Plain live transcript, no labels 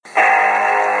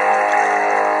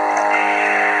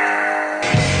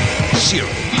Zero.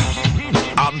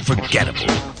 Unforgettable.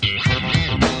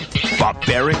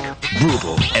 Barbaric,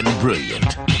 brutal, and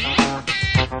brilliant.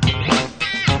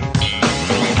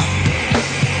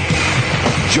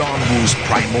 John Woo's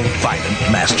primal, violent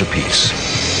masterpiece.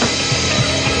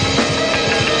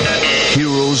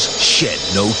 Heroes shed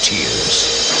no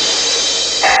tears.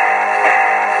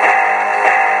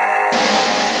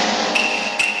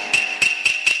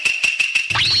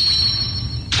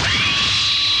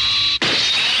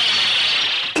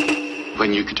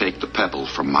 When you take the pebble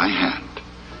from my hand,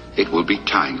 it will be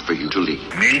time for you to leave.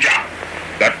 Ninja,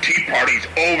 the tea party's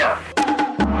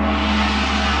over.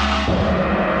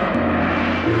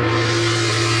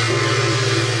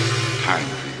 Time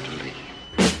for you to leave.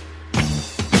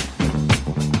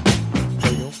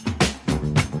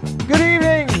 Good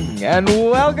evening and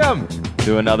welcome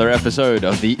to another episode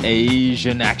of the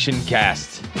Asian Action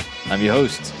Cast. I'm your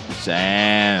host,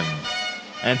 Sam.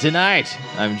 And tonight,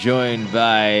 I'm joined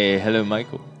by, hello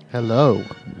Michael, Hello.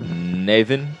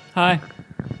 Nathan, Hi.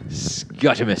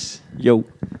 Scottimus, Yo.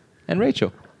 and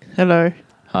Rachel. Hello.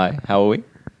 Hi, how are we?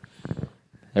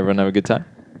 Everyone have a good time?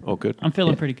 All good. I'm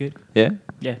feeling pretty good. Yeah?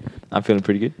 Yeah. I'm feeling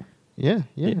pretty good. Yeah.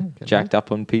 Jacked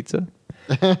up on pizza,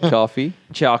 coffee,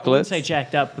 I chocolate, wouldn't say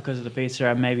jacked up because of the pizza.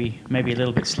 I'm maybe a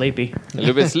little bit sleepy. a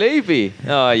little bit sleepy.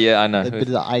 Oh yeah, I know. A bit of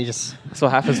the itis. That's what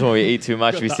happens when we eat too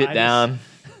much. Got We the sit itis. down,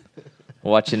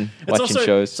 watching It's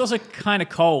shows. also kind of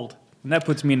cold, and that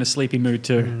puts me in a sleepy mood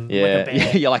too. Yeah, Like a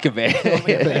bear. you're like a bear.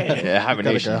 Yeah, Gotta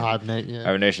hibernation. go hibernate. Yeah.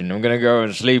 Hibernation. I'm gonna go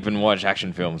and sleep and watch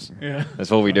action films. Yeah.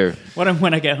 That's what we do.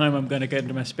 When I get home, I'm going to get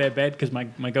into my spare bed because my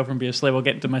girlfriend will be asleep. I'll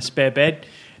get into my spare bed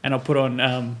and I'll put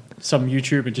on some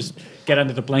YouTube and just get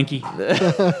under the blankie.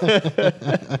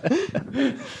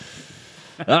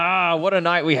 What a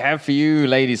night we have for you,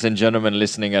 ladies and gentlemen,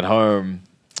 listening at home.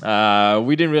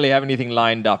 We didn't really have anything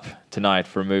lined up tonight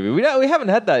for a movie. We haven't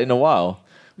had that in a while.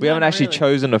 We No, haven't not actually really.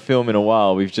 chosen a film in a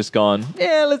while. We've just gone,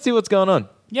 let's see what's going on.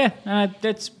 Yeah,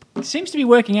 that seems to be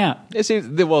working out. It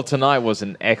seems, well, tonight was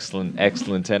an excellent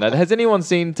 10. Has anyone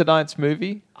seen tonight's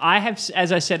movie? I have,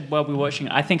 as I said while we were watching,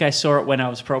 I think I saw it when I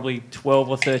was probably 12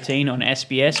 or 13 on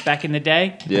SBS back in the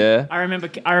day. Yeah. I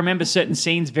remember certain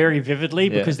scenes very vividly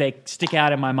Yeah. because they stick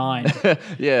out in my mind.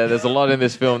 Yeah, there's a lot in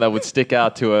this film that would stick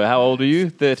out to a, how old are you?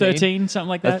 13? 13, something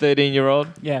like A that. 13-year-old?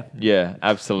 Yeah. Yeah,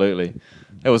 absolutely.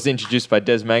 It was introduced by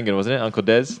Des Mangan, wasn't it? Uncle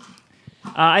Des?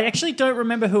 I actually don't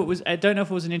remember who it was. I don't know if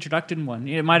it was an introduction one.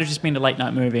 It might have just been a late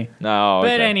night movie. No.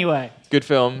 But okay. anyway, Good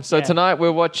film. So Yeah. tonight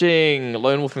we're watching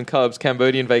Lone Wolf and Cub's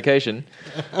Cambodian Vacation.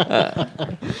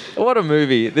 What a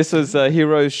movie. This was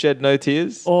Heroes Shed No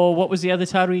Tears. or what was the other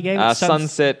title you gave it?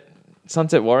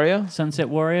 Sunset Warrior? Sunset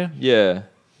Warrior. Yeah.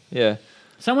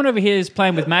 Someone over here is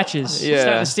playing with matches. Yeah. It's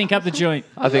starting to stink up the joint.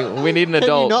 I think we need an Can you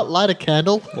adult. not light a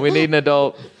candle? We need an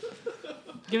adult.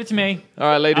 Give it to me. All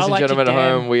right, ladies I'll and light gentlemen at your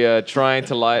damn- home, we are trying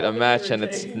to light a match and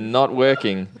it's not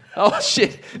working. Oh,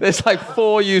 shit. There's like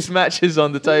 4 used matches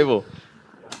on the table.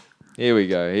 Here we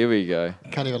go.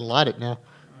 Can't even light it now.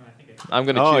 I'm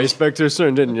going to Oh, you choose. spoke too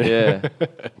soon, didn't you? Yeah.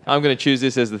 I'm going to choose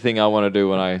this as the thing I want to do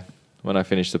when I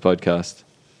finish the podcast.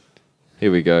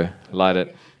 Here we go. Light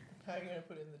it. How are you going to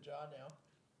put it in the jar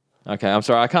now? Okay, I'm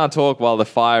sorry. I can't talk while the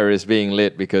fire is being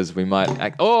lit because we might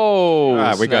act. Oh, All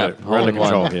right, we got snap. it. We're under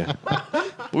Hole in control one. here.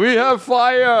 We have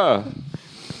fire.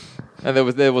 And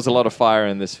there was a lot of fire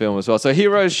in this film as well. So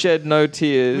Heroes Shed No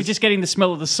Tears. We're just getting the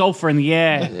smell of the sulfur in the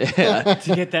air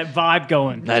to get that vibe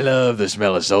going. I love the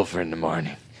smell of sulfur in the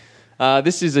morning.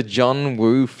 This is a John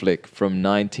Woo flick from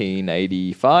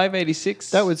 1985, 86.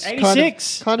 That was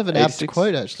 86. kind of an apt 86.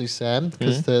 quote, actually, Sam,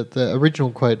 because the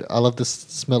original quote, I love the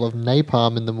smell of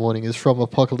napalm in the morning, is from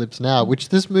Apocalypse Now, which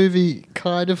this movie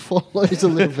kind of follows a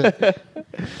little bit.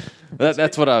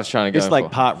 That's what I was trying to go It's like for.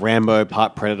 part Rambo,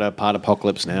 part Predator, part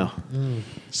Apocalypse Now.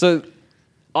 So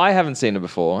I haven't seen it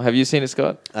before. Have you seen it,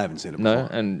 Scott? I haven't seen it No,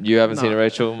 before. and you haven't seen it,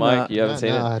 Rachel, Mike. No. You haven't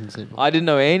seen it. I hadn't seen it. I didn't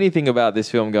know anything about this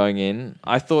film going in.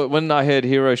 I thought when I heard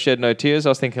Hero Shed No Tears, I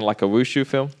was thinking like a wushu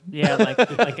film. Yeah, like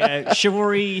a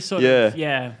chivalry sort Yeah. of,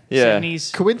 Yeah.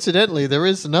 70s. Coincidentally, there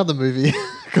is another movie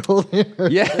called Hero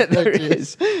Yeah, Shed No there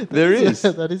Tears. is. There is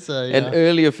That is an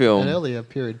earlier film. an earlier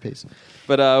period piece.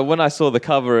 But when I saw the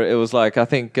cover, it was like I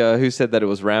think who said that it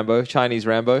was Rambo, Chinese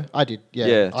Rambo. I did, yeah.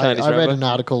 Yeah, I Chinese read Rambo. an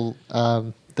article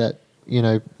that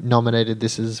nominated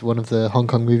this as one of the Hong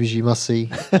Kong movies you must see.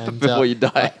 And, Before you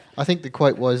die. I think the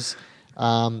quote was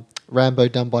Rambo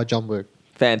done by John Woo.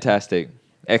 Fantastic,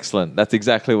 excellent. That's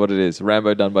exactly what it is.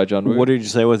 Rambo done by John Woo. What did you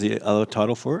say was the other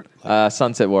title for it?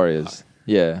 Sunset Warriors.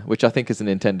 Yeah, which I think is a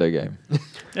Nintendo game.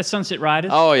 That's Sunset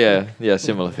Riders. Oh yeah,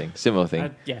 similar thing.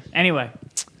 Yeah. Anyway,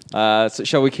 So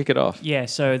shall we kick it off? Yeah,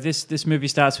 so this movie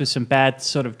starts with some bad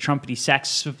sort of trumpety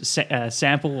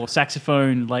sample or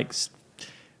saxophone like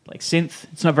synth.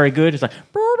 It's not very good. It's like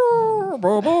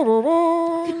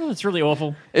it's really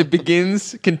awful. It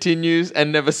begins, continues,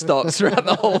 and never stops throughout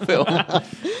the whole film.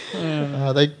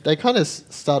 They kind of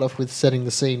start off with setting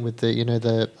the scene with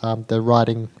the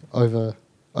writing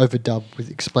overdub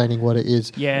with explaining what it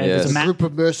is. Yeah, Yes. there's a A group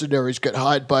of mercenaries get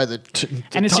hired by the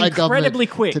And it's Thai incredibly government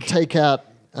quick. to take out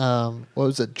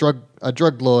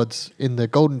drug lords in the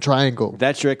Golden Triangle.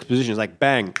 That's your exposition. It's like,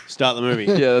 bang, start the movie.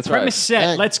 Yeah, that's right. premise set.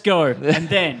 Bang. Let's go. And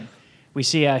then we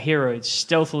see our heroes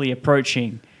stealthily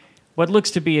approaching what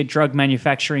looks to be a drug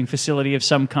manufacturing facility of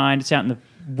some kind. It's out in the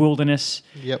wilderness.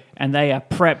 Yep. And they are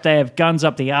prepped. They have guns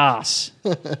up the arse.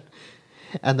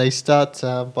 And they start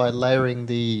by layering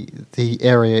the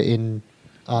area in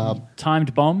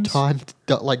Timed bombs.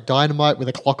 like dynamite with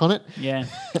a clock on it. Yeah.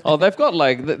 Oh, they've got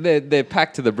like they're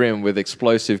packed to the brim with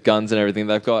explosive guns and everything.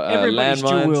 They've got Everybody's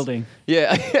landmines. dual wielding.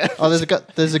 Yeah. Oh,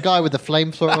 there's a guy with a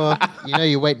flamethrower.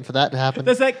 You're waiting for that to happen.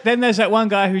 There's that one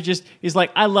guy who just is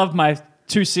like, I love my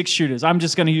 2 6-shooters. I'm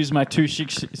just going to use my 2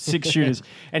 6-shooters.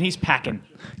 And he's packing.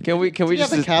 Can we Did he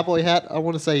just have a cowboy hat? I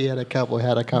want to say he had a cowboy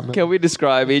hat. I can't remember. can we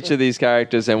describe each of these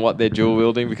characters and what they're dual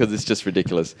wielding, because it's just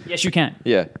ridiculous. Yes, you can.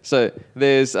 Yeah. So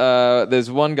there's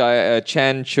one guy,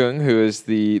 Chan Chung, who is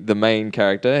the main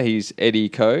character. He's Eddie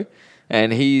Ko,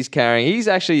 and he's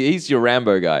your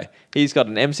Rambo guy. He's got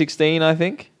an M16, I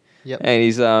think. Yep.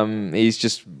 And he's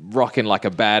just rocking like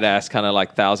a badass kind of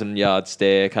like 1,000-yard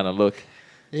stare kind of look.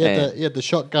 He had the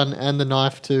shotgun and the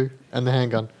knife too, and the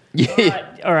handgun.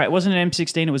 Yeah. All right. It wasn't an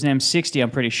M16. It was an M60, I'm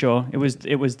pretty sure. It was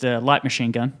the light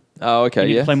machine gun. Oh, okay. You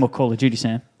need Yeah. to play more Call of Duty,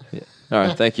 Sam. All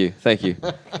right. Thank you.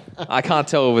 I can't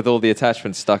tell with all the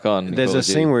attachments stuck on. There's Call a of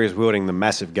Duty. scene where he's wielding the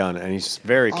massive gun, and he's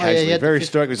very yeah, casually, he had the very 50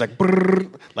 stoic. He's like,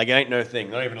 brrr, like it ain't no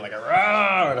thing. Not even like a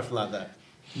rah or nothing like that.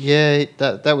 Yeah,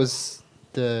 that was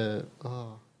the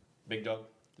Big dog.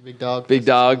 big dog. Big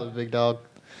dog. The big dog.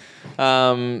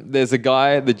 There's a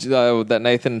guy that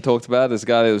Nathan talked about. There's a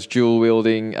guy that was dual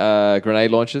wielding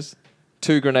grenade launchers,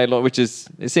 2 grenade launchers,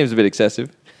 it seems a bit excessive,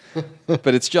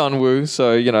 but it's John Woo,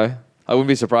 so I wouldn't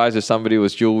be surprised if somebody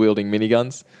was dual wielding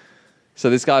miniguns. So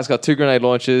this guy's got 2 grenade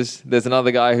launchers. There's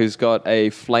another guy who's got a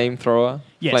flamethrower.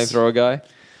 Yes. Flamethrower guy.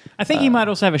 I think he might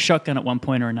also have a shotgun at one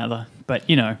point or another. But,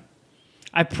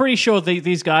 I'm pretty sure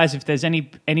these guys, if there's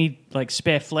any like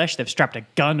spare flesh, they've strapped a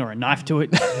gun or a knife to it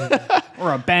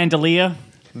or a bandolier.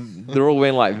 They're all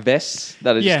wearing like vests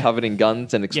that are Yeah. just covered in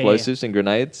guns and explosives and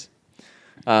grenades.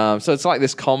 So it's like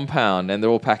this compound, and they're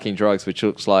all packing drugs, which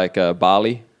looks like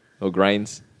barley or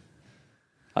grains.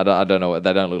 I don't know what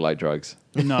they don't look like drugs.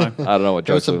 No. I don't know what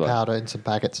There was drugs some look like. powder in some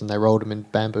packets, and they rolled them in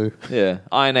bamboo. Yeah,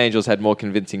 Iron Angels had more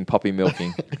convincing puppy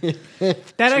milking.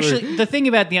 That actually, the thing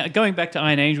about going back to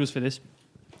Iron Angels for this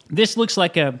looks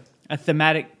like a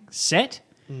thematic set.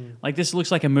 Like, this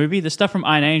looks like a movie. The stuff from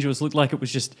Iron Angels looked like it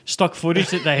was just stock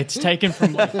footage that they had taken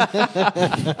from. Yeah,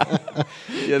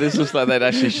 this looks like they'd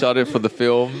actually shot it for the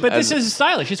film. But this is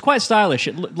stylish. It's quite stylish.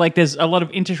 Like, there's a lot of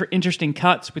interesting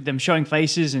cuts with them showing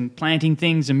faces and planting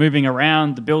things and moving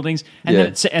around the buildings, and Yeah.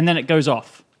 then it goes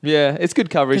off Yeah, it's good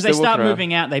coverage. because they They're start walking around.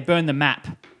 moving out. They burn the map.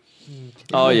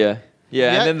 Oh yeah,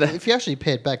 yeah, and then if you actually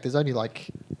paired back, there's only like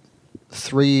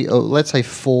 3, or let's say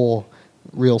 4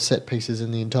 real set pieces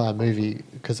in the entire movie,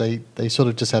 because they sort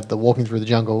of just have the walking through the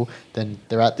jungle, then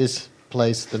they're at this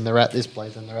place, then they're at this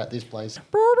place, and they're at this place.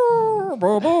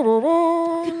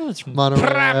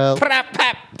 Monorail.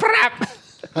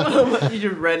 You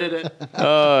just redded it.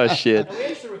 oh shit. Are we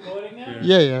actually recording now?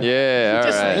 Yeah. Yeah,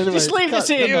 all right. Just leave this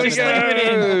in. Here we Just leave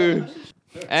it in. go.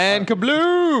 And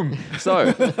kabloom!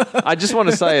 So, I just want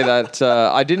to say that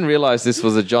I didn't realize this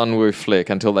was a John Woo flick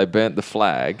until they burnt the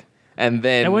flag, and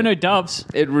then There were no doves.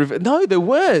 no, there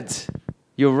weren't.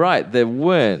 You're right, there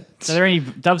weren't. Are there any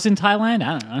doves in Thailand?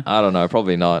 I don't know. I don't know,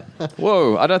 probably not.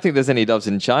 Whoa, I don't think there's any doves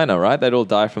in China, right? They'd all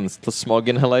die from the smog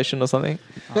inhalation or something.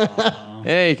 In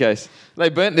any case, they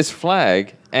burnt this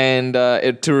flag and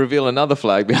to reveal another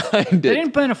flag behind it. They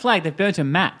didn't burn a flag. They burnt a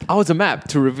map. Oh, it's a map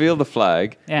to reveal the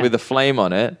flag Yeah. with a flame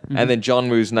on it, and then John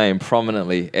Woo's name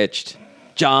prominently etched.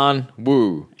 John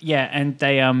Woo. Yeah, and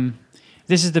they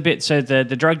this is the bit. So the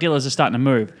drug dealers are starting to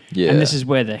move. Yeah. And this is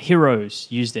where the heroes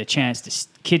use their chance to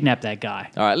kidnap that guy.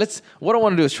 All right, what I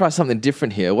want to do is try something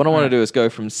different here. What I want to do is go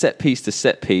from set piece to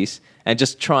set piece and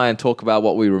just try and talk about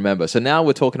what we remember. So now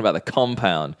we're talking about the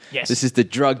compound. Yes. This is the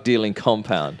drug dealing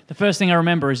compound. The first thing I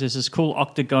remember is there's this cool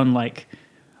octagon, like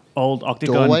old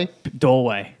octagon Doorway?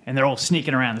 doorway, and they're all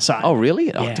sneaking around the side. Oh, really?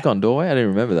 An octagon doorway? I didn't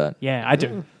remember that. Yeah, I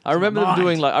do. I remember them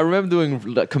doing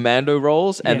like commando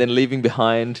rolls and Yeah. then leaving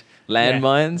behind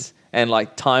landmines and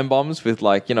like time bombs with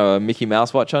like, you know, a Mickey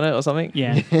Mouse watch on it or something.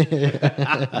 Yeah.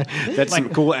 That's some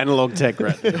cool analog tech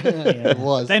right there. It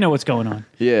was. They know what's going on.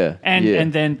 Yeah. And yeah.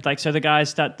 and then like so the guys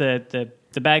start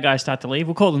the bad guys start to leave.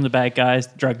 We'll call them the bad guys.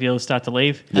 The drug dealers start to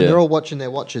leave. And they're all watching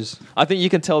their watches. I think you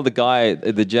can tell the guy,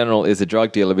 the general, is a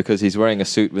drug dealer because he's wearing a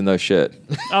suit with no shirt.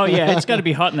 Oh yeah, it's got to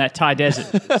be hot in that Thai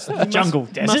desert, jungle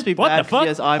desert. Must be what bad the fuck? He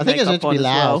has eye I think it's makeup meant to be on as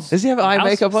well. Laos. Does he have eye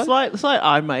makeup on? Slight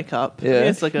eye makeup. Yeah.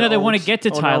 It's like No, they want to get to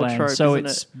old Thailand, trope, so isn't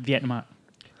it's it? Vietnam.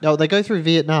 No, they go through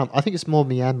Vietnam. I think it's more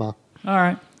Myanmar. All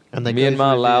right, And they Myanmar,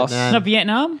 go through Laos. Vietnam. not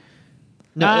Vietnam.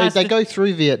 No, it's they the- go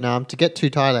through Vietnam to get to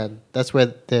Thailand. That's where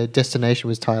their destination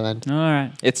was Thailand. All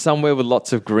right, It's somewhere with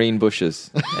lots of green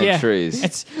bushes and yeah, trees.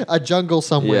 It's A jungle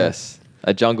somewhere. Yes.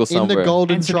 A jungle In somewhere. the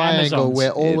Golden And some Triangle Amazons.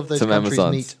 where all Yeah, of those some countries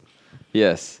Amazons. meet.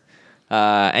 Yes.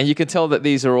 And you can tell that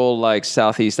these are all like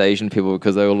Southeast Asian people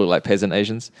because they all look like peasant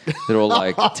Asians. They're all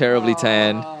like terribly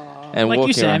tan. And like you,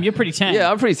 walking Sam. around. You're pretty tan. Yeah,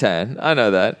 I'm pretty tan. I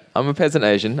know that. I'm a peasant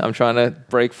Asian. I'm trying to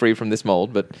break free from this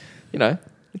mold, but you know,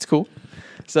 it's cool.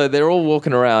 So they're all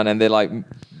walking around and they're like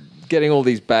getting all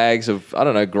these bags of, I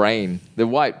don't know, grain. The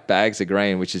white bags of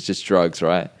grain, which is just drugs,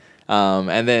 right?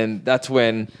 And then that's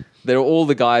when all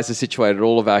the guys are situated,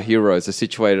 all of our heroes are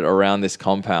situated around this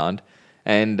compound.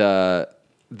 And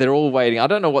they're all waiting. I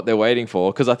don't know what they're waiting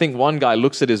for because I think one guy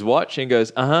looks at his watch and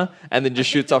goes, and then just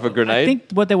shoots off a grenade. I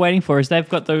think what they're waiting for is they've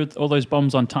got all those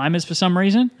bombs on timers for some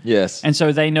reason. Yes. And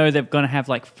so they know they're going to have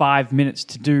like 5 minutes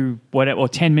to do whatever, or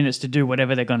 10 minutes to do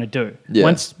whatever they're going to do.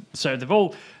 Yeah. So they're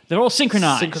all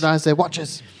synchronized. Synchronize their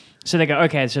watches. So they go,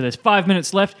 okay, so there's 5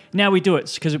 minutes left. Now we do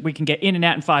it because we can get in and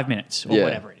out in 5 minutes or Yeah.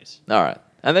 whatever it is. All right.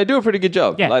 And they do a pretty good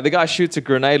job. Yeah. Like the guy shoots a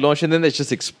grenade launch and then there's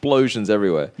just explosions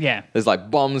everywhere. Yeah. There's like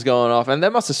bombs going off and they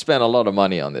must have spent a lot of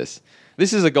money on this.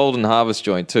 This is a Golden Harvest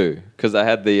joint too because they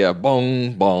had the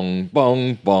bong, bong,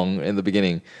 bong, bong in the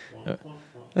beginning.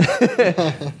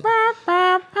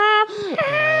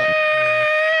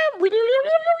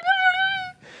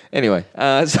 Anyway,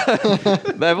 so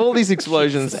they have all these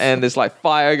explosions and there's like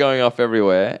fire going off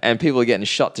everywhere and people are getting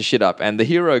shot to shit up. And the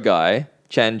hero guy,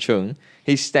 Chan Chung,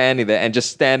 he's standing there and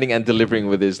just standing and delivering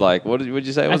with his like, what did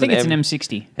you say? It I was think it's an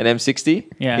M60. An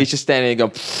M60? Yeah. He's just standing and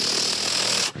going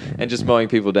and just mowing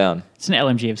people down. It's an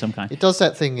LMG of some kind. It does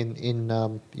that thing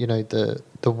in you know,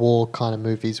 the war kind of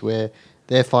movies where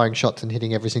they're firing shots and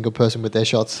hitting every single person with their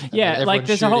shots. And Yeah, then like everyone's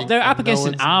there's a whole. shooting They're up and against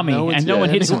an army and no one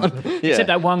hits them Yeah. except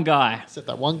that one guy. Except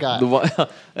that one guy The one,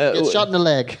 gets shot in the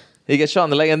leg. He gets shot in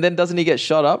the leg and then doesn't he get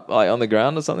shot up like on the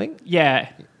ground or something? Yeah,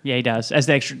 he does as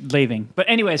they're leaving. But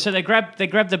anyway, so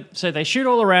they shoot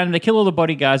all around. They kill all the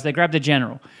bodyguards. They grab the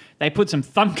general. They put some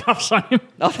thumb cuffs on him.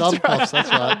 Thumb cuffs, that's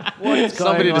right. What's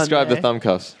Somebody going on describe the there? thumb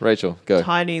cuffs. Rachel, go.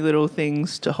 Tiny little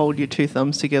things to hold your two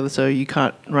thumbs together so you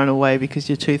can't run away because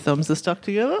your two thumbs are stuck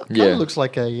together. Kind Yeah. of looks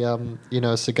like a you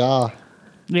know, a cigar.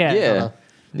 Yeah, Yeah.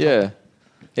 Yeah.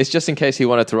 It's just in case he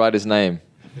wanted to write his name.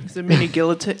 It's a mini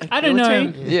guillotine. I don't know.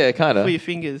 guillotine Yeah, kind For your of.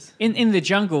 fingers. In the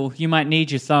jungle, you might need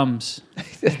your thumbs.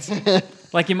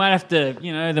 Like you might have to,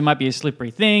 there might be a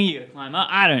slippery thing. You gotta climb up.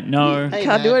 I don't know. Hey,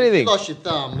 Can't do man, anything. You lost your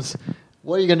thumbs.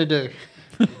 What are you going to do?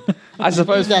 I Use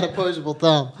suppose that opposable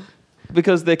thumb.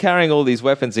 because they're carrying all these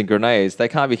weapons and grenades, they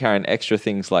can't be carrying extra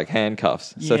things like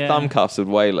handcuffs. So Yeah. thumb cuffs would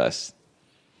weigh less.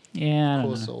 Yeah, I Of don't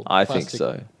course, know. all I think plastic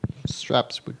so.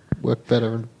 Straps would work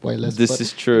better and way less. This but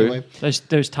is true. Anyway,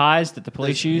 Those ties that the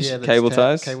police use. yeah, that's Cable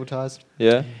ties? Cable ties.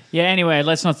 Yeah. Yeah. Anyway,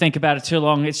 let's not think about it too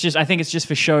long. I think it's just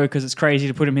for show because it's crazy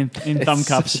to put him in thumb It's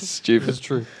cuffs. stupid. It's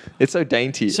true. It's so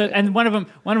dainty. So, and one of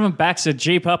them backs a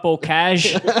Jeep up all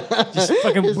cash, just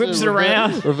fucking whips it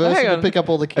around. Reversing Hang to on. pick up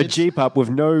all the A kids. Jeep up with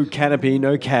no canopy,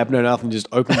 no cab, no nothing, just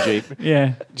open Jeep,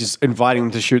 Yeah. just inviting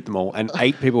them to shoot them all, and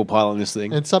 8 people pile on this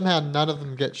thing. And somehow none of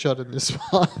them get shot in this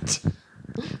part.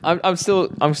 I'm still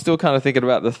kind of thinking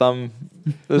about the thumb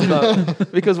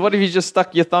because what if you just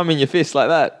stuck your thumb in your fist like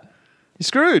that? You're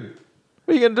screwed.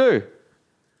 What are you gonna do?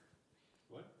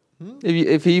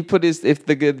 If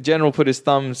the general put his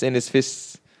thumbs in his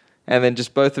fists and then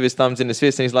just both of his thumbs in his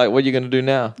fists and he's like, what are you gonna do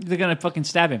now? They're gonna fucking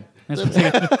stab him. That's what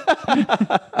they're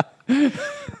gonna,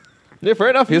 Yeah, fair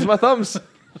enough. Here's my thumbs.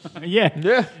 yeah.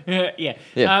 Yeah.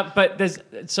 Yeah. But there's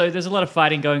a lot of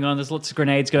fighting going on. There's lots of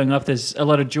grenades going off. There's a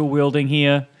lot of dual wielding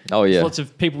here. Oh, yeah. There's lots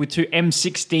of people with two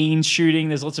M16s shooting.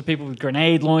 There's lots of people with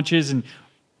grenade launchers and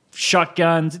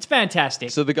shotguns. It's fantastic.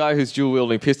 So the guy who's dual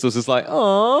wielding pistols is like,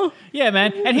 oh, Yeah,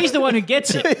 man, and he's the one who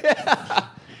gets it.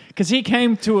 Because he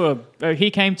came to a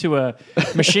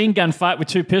machine gun fight with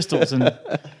two pistols, and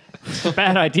it's a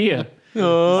bad idea.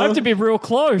 I have to be real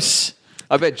close.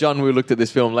 I bet John Woo looked at this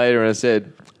film later and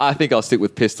said, I think I'll stick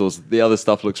with pistols. The other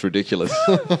stuff looks ridiculous.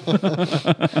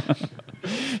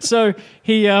 So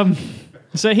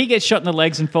he gets shot in the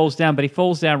legs and falls down, but he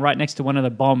falls down right next to one of the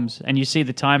bombs, and you see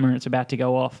the timer and it's about to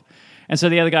go off. And so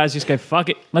the other guys just go, fuck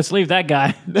it, let's leave that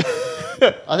guy.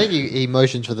 I think he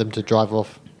motions for them to drive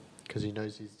off because he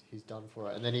knows he's done for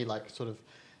it. And then he like sort of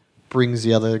brings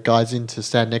the other guys in to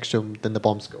stand next to him, then the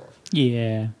bombs go off.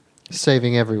 Yeah.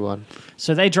 Saving everyone.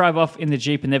 So they drive off in the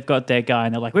Jeep and they've got their guy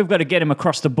and they're like, we've got to get him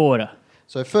across the border.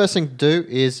 So first thing to do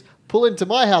is pull into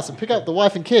my house and pick up the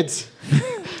wife and kids.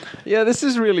 Yeah, this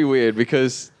is really weird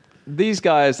because these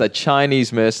guys are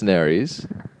Chinese mercenaries,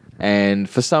 and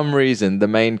for some reason, the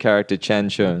main character Chan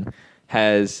Chung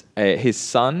has his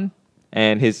son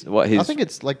and his. I think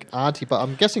it's like auntie, but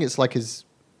I'm guessing it's like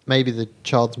maybe the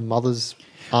child's mother's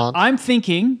aunt. I'm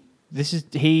thinking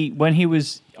when he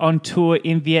was on tour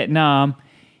in Vietnam,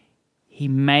 he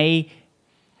may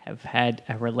have had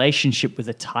a relationship with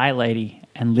a Thai lady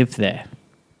and lived there.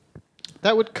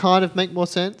 That would kind of make more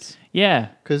sense. Yeah,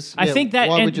 'Cause, I think that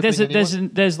why and would you bring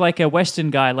there's like a Western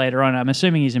guy later on. I'm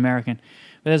assuming he's American,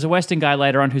 but there's a Western guy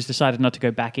later on who's decided not to go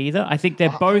back either. I think they're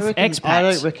both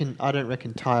expats. I don't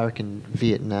reckon Thai. I reckon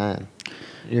Vietnam.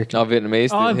 You reckon? Oh,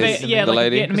 Vietnamese. Yeah, the like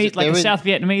lady. a Vietnamese, like a South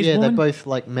Vietnamese Yeah, woman. they both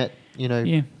like met,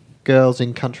 Yeah. girls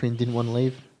in country and didn't want to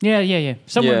leave. Yeah.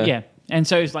 Someone, Yeah. And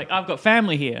so he's like, I've got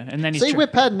family here, and then he's See, we're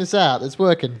padding this out. It's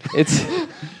working.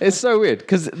 It's so weird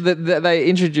because they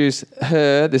introduce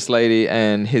her, this lady,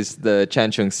 and the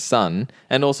Chan Chung's son,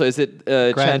 and also is it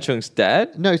Chan Chung's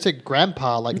dad? No, it's a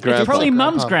grandpa. Like Grandpa. It's probably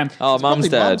mum's grandpa. Oh, It's mum's probably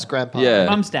dad. mum's grandpa. Yeah.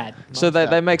 Mum's dad. So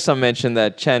they make some mention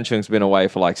that Chan Chung's been away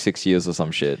for like 6 years or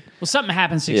some shit, Well, something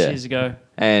happened 6 Yeah. years ago.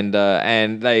 and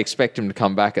they expect him to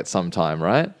come back at some time,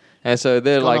 right? And so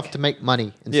they're Gone like, off to make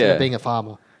money instead Yeah. of being a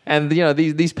farmer. and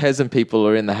these peasant people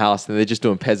are in the house and they're just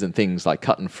doing peasant things like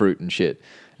cutting fruit and shit.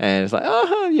 And it's like, They're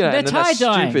and then that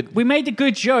tie-dyeing. stupid. We made the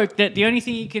good joke that the only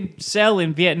thing you can sell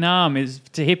in Vietnam is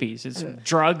to hippies. It's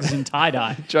drugs and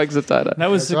tie-dye. Drugs are tied up. That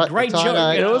was That's a right, great the joke.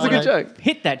 tie-dye. It was a good joke.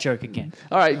 Hit that joke again.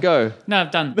 All right, go. No,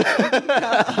 I've done.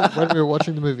 When we were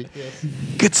watching the movie. Yes.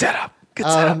 Good setup. Good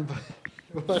setup.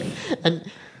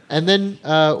 And then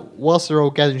whilst they're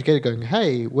all gathering together, going,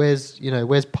 "Hey, where's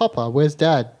Papa? Where's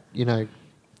Dad?"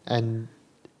 And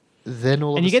then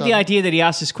all And of you a get the sudden, idea that he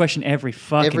asks this question every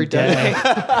fucking every day.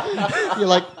 You're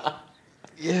like,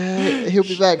 "Yeah, he'll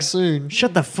be back soon."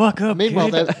 Shut the fuck up. Meanwhile,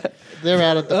 kid. they're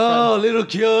out at the front. Little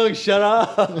Kyung, shut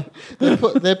up.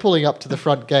 They're pulling up to the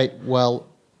front gate while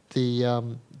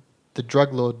the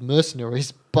drug lord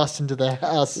mercenaries bust into their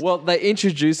house. Well, they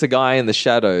introduce a guy in the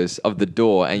shadows of the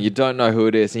door, and you don't know who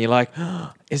it is, and you're like,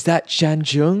 "Is that Chan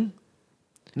Chung?"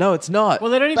 No, it's not.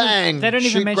 Well, they don't Bang, even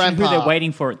shoot mention who grandpa. they're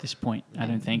waiting for at this point, I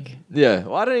don't think. Yeah,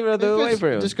 well, I don't even know the way for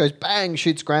him. Just goes bang,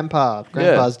 shoots Grandpa.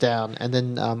 Grandpa's down, and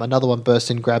then another one bursts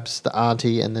in, grabs the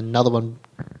auntie, and then another one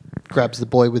grabs the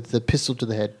boy with the pistol to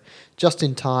the head, just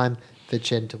in time for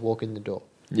Chen to walk in the door.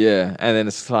 Yeah, and then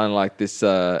it's kind of like this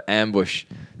ambush.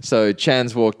 So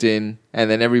Chan's walked in, and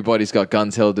then everybody's got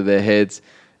guns held to their heads.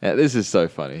 Yeah, this is so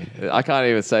funny. I can't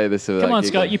even say this without Come on,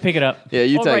 giggling. Scott, you pick it up. Yeah,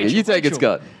 you Or take it. Rachel, You take it, Rachel.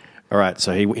 Scott. All right,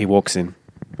 so he walks in,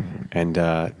 and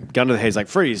gun to the head. He's like,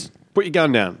 "Freeze! Put your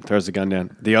gun down." Throws the gun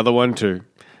down. The other one too,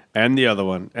 and the other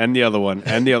one, and the other one,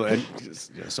 and the other, and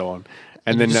so on.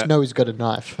 And You then just know he's got a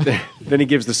knife. then he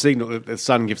gives the signal. The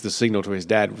son gives the signal to his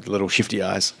dad with the little shifty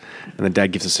eyes, and the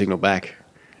dad gives the signal back,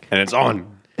 and it's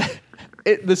on.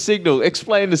 The signal.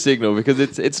 Explain the signal, because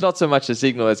it's not so much a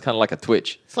signal. It's kind of like a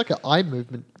twitch. It's like an eye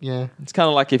movement. Yeah. It's kind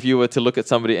of like if you were to look at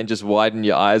somebody and just widen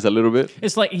your eyes a little bit.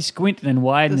 It's like he squinted and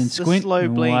widened The- and the squint slow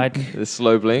and blink. widened. The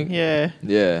slow blink. Yeah.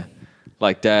 Yeah.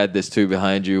 Like, Dad, there's two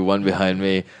behind you, one behind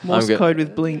me. Morse go- code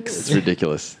with blinks. It's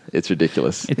ridiculous. It's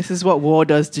ridiculous. This is what war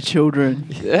does to children.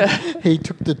 He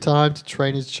took the time to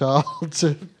train his child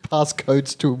to pass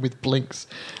codes to him with blinks.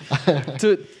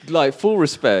 To like full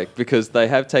respect, because they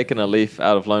have taken a leaf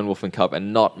out of Lone Wolf and Cub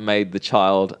and not made the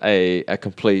child a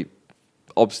complete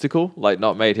obstacle, like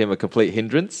not made him a complete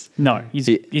hindrance. No,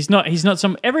 he's not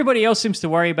some. Everybody else seems to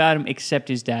worry about him except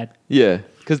his dad. Yeah,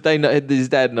 because they know his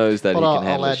dad knows that But he can I'll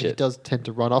handle add, he shit. does tend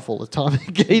to run off all the time.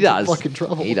 And get He into does. fucking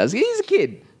trouble. He does. He's a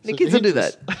kid. The So kids will do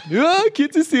dangerous. that. Yeah,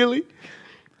 kids are silly.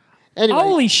 Anyway,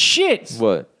 Holy shit!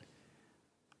 What?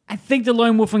 I think the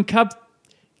Lone Wolf and Cub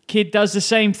kid does the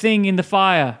same thing in the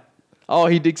fire. Oh,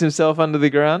 he digs himself under the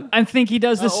ground. I think he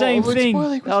does the same we're thing.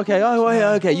 spoiling- Okay. Oh,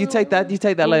 yeah, okay. You take that. You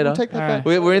take that later. We'll take that All back.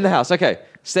 right. We're in the house. Okay.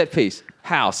 Set piece.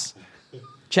 House.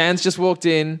 Chan's just walked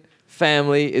in.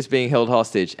 Family is being held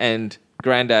hostage, and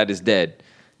Granddad is dead.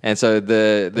 And so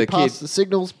the They kid, pass the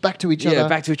signals back to each other.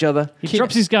 back to each other. He Kid-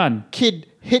 drops his gun. Kid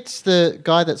hits the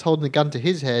guy that's holding the gun to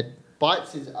his head,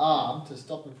 bites his arm to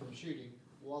stop him from shooting,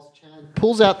 whilst Chan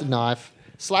pulls out the knife,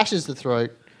 slashes the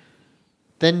throat,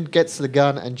 then gets the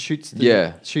gun and shoots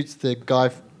the guy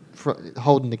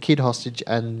holding the kid hostage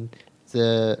and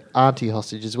the auntie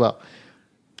hostage as well.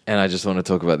 And I just want to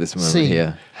talk about this moment Scene.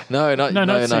 here. No.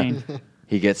 not scene.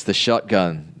 He gets the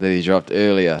shotgun that he dropped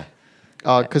earlier.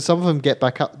 Oh, because some of them get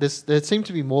back up. There seem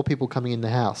to be more people coming in the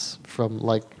house from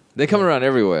like They come around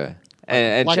everywhere.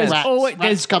 And like Chan's- rats, always-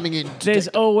 rats coming in. There's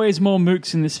always more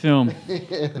mooks in this film.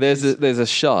 there's a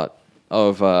shot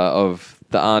of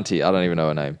the auntie. I don't even know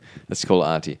her name. Let's call her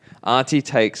Auntie. Auntie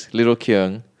takes little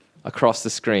Kyung across the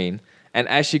screen, and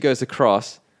as she goes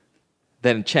across,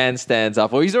 then Chan stands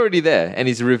up. Well, he's already there, and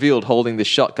he's revealed holding the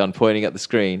shotgun pointing at the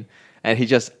screen, and he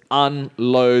just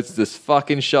unloads this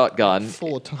fucking shotgun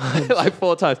 4 times. like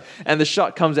 4 times, and the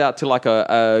shot comes out to like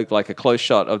a close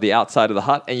shot of the outside of the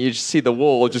hut, and you just see the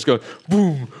wall just go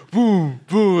boom, boom,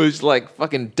 boom. It's like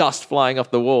fucking dust flying off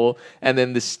the wall, and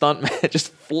then this stuntman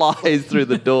just flies through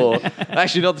the door.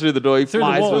 Actually, not through the door. He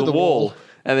flies through the wall,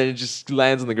 and then it just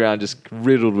lands on the ground, just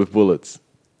riddled with bullets.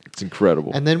 It's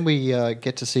incredible. And then we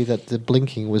get to see that the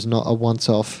blinking was not a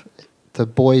once-off. The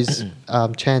boys,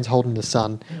 Chan's holding the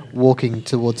son, walking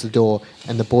towards the door,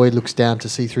 and the boy looks down to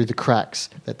see through the cracks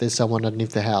that there's someone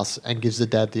underneath the house and gives the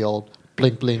dad the old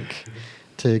blink, blink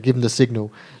to give him the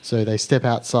signal. So they step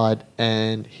outside,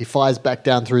 and he fires back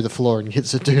down through the floor and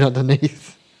hits the dude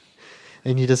underneath.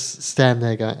 And you just stand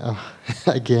there going, oh,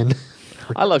 again.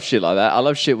 I love shit like that. I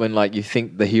love shit when like you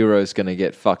think the hero's gonna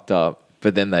get fucked up,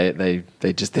 but then they're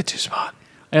too smart.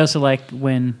 I also like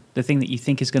when the thing that you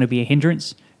think is going to be a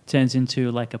hindrance turns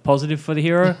into like a positive for the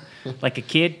hero, like a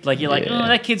kid. Like you're like, oh,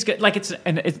 that kid's got like it's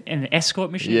an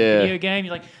escort mission in a video game.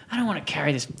 You're like, I don't want to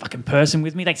carry this fucking person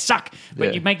with me. They suck.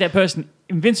 But you make that person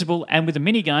invincible and with a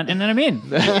minigun, and then I'm in.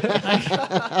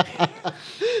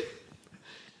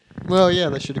 Well, yeah,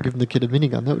 they should have given the kid a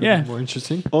minigun. That would have been more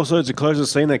interesting. Also, to close the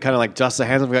scene, they kind of like dust their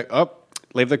hands and be like, oh,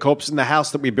 leave the corpse in the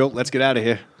house that we built. Let's get out of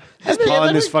here. They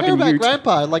Behind this don't care fucking about ute.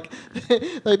 Grandpa. Like,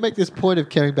 they make this point of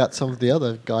caring about some of the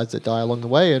other guys that die along the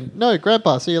way. And no,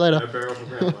 Grandpa, see you later.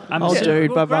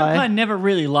 Dude, bye-bye. Grandpa never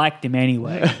really liked him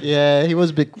anyway. Yeah, he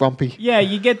was a bit grumpy. Yeah,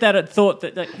 you get that thought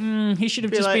that he should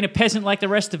have just like- been a peasant like the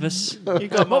rest of us.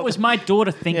 got What was my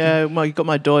daughter thinking? Yeah, you got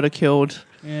my daughter killed.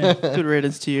 Yeah. Good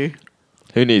riddance to you.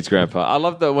 Who needs Grandpa? I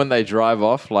love that when they drive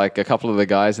off, like a couple of the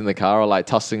guys in the car are like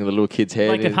tossing the little kid's head.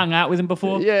 Like they've in. hung out with him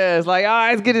before. Yeah, it's like,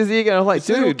 let's get his ear going. I'm like,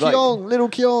 dude, Little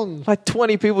Kyong. like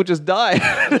 20 people just died.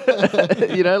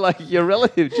 You know, like your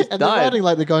relative just And they're died. riding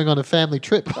like they're going on a family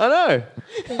trip. I know.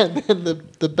 And then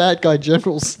the bad guy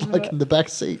general's like in the back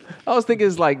seat. I was thinking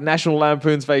it's like National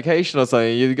Lampoon's Vacation or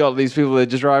something. You've got these people that are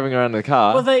just driving around in the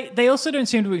car. Well, they also don't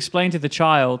seem to explain to the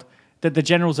child that the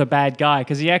general's a bad guy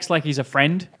because he acts like he's a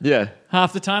friend yeah,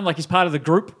 half the time, like he's part of the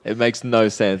group. it makes no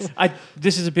sense.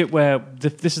 This is a bit where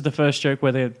this is the first joke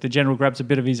where the general grabs a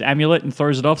bit of his amulet and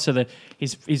throws it off so that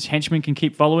his henchmen can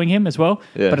keep following him as well.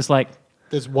 Yeah. But it's like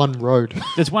There's one road.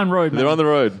 there's one road. They're man. on the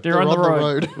road They're on the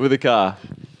road. with a car.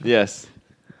 Yes.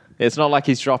 It's not like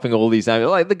he's dropping all these amulets.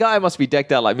 Like the guy must be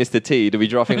decked out like Mr. T to be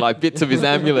dropping like bits of his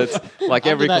amulets like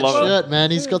every Under that kilometer. shirt,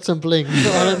 man, he's got some bling.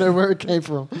 I don't know where it came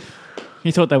from. He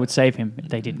thought they would save him.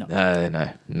 They did not.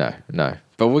 No.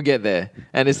 But we'll get there.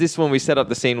 And is this when we set up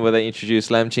the scene where they introduce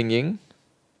Lam Ching Ying?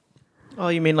 Oh,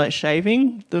 you mean like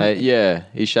shaving? Yeah,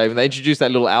 he's shaving. They introduced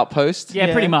that little outpost.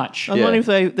 Yeah, pretty much. I'm wondering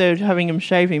if they're having him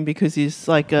shaving because he's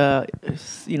like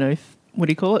what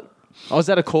do you call it? Oh, is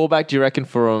that a callback, do you reckon,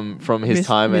 from his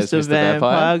time as Mr.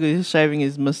 Vampire? He's shaving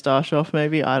his moustache off,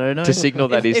 maybe. I don't know. To signal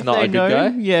that he's if not they a good guy?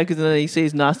 Yeah, because then he sees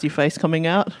his nasty face coming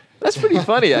out. That's pretty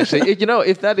funny, actually. You know,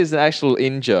 if that is an actual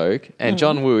in-joke, and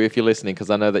John Woo, if you're listening, because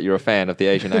I know that you're a fan of the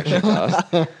Asian Action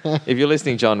Cast, if you're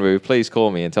listening, John Woo, please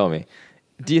call me and tell me.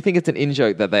 Do you think it's an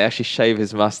in-joke that they actually shave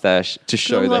his mustache to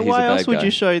show that he's a why bad else would guy?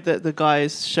 you show that the guy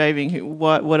is shaving?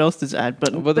 What else does it add?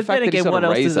 But Well, the but fact then that he's again, got what a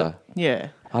else does razor. Yeah.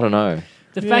 I don't know.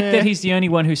 The fact Yeah. that he's the only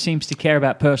one who seems to care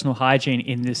about personal hygiene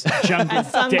in this jungle, And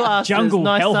sunglasses, jungle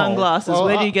nice hellhole. sunglasses. Well,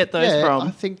 Where do you get those I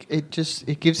from? think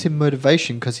it gives him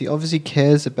motivation because he obviously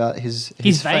cares about his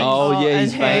His face. veins. Oh, yeah, and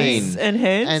he's vain. hence- And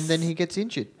hence. And then he gets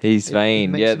injured. He's It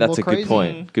vain. makes Yeah, him that's more a good crazy.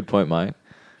 point. Good point, Mike.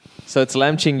 So it's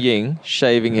Lam Ching Ying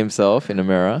shaving himself in a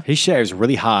mirror. He shaves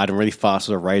really hard and really fast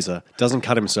with a razor. Doesn't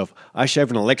cut himself. I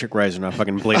shave an electric razor and I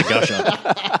fucking bleed a gusher.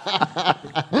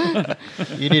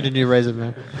 You need a new razor,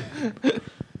 man.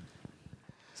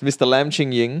 So Mr. Lam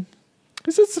Ching Ying.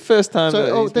 Is this the first time that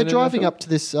So he's they're been in a driving film? up to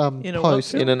this In a what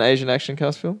post. film? in an Asian action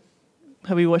cast film?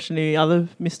 Have we watched any other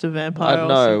Mr. Vampire?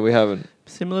 No, we haven't.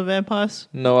 similar vampires?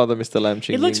 No other Mr. Lam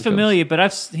Ching. It looks Ying familiar,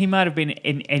 but he might have been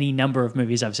in any number of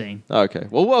movies I've seen. films. Okay.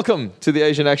 Well, welcome to the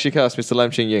Asian Action Cast, Mr.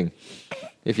 Lam Ching Ying.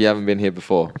 If you haven't been here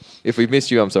before. If we've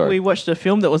missed you, I'm sorry. We watched a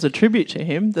film that was a tribute to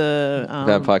him, the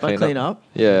Vampire Clean Cleanup. Up.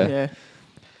 Yeah.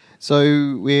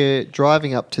 So we're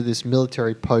driving up to this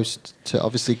military post to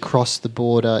obviously cross the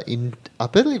border in. I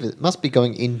believe it must be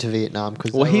going into Vietnam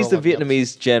because. Well, he's the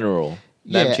Vietnamese general.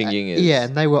 Lam Ching Ying is. Yeah,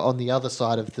 and they were on the other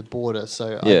side of the border,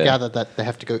 so I Yeah. gather that they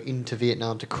have to go into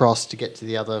Vietnam to cross to get to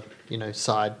the other,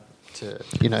 side. The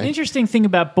interesting thing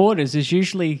about borders is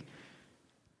usually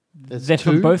There's they're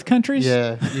from two? both countries.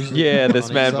 Yeah, usually Yeah, on that's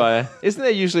each manned side. by. Isn't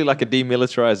there usually like a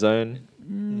demilitarized zone?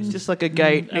 It's just like a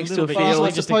gate a next to little a bit. field. Well,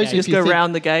 I Just suppose if you go think-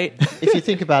 around the gate. If you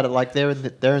think about it, like they're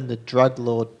in the drug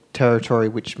lord territory,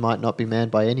 which might not be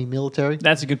manned by any military.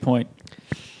 That's a good point.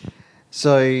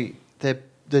 So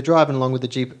they're driving along with the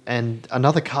Jeep, and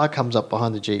another car comes up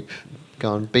behind the Jeep,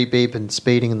 going beep beep and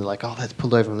speeding, and they're like, "Oh, let's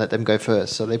pull over and let them go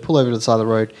first." So they pull over to the side of the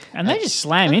road, And they just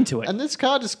slam into it. and this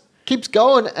car just keeps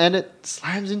going, and it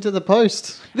slams into the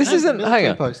post. This isn't. Military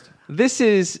Hang on. post. This.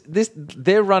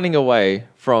 They're running away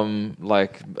from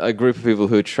like a group of people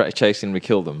who are chasing them to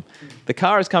kill them. The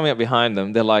car is coming up behind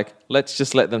them. They're like, let's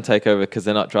just let them take over because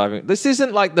they're not driving. This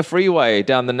isn't like the freeway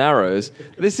down the Narrows.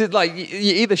 This is like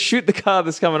you either shoot the car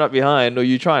that's coming up behind or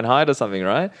you try and hide or something,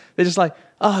 right? They're just like,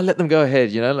 let them go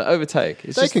ahead, overtake.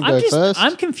 It's They just, can go first.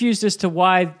 I'm confused as to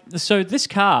why. So this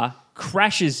car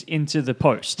crashes into the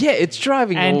post. yeah, it's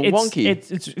driving all And wonky.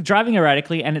 it's driving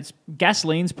erratically, and it's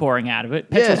gasoline's pouring out of it,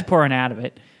 petrol's Yeah. pouring out of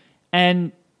it,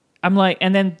 and I'm like,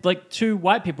 and then like two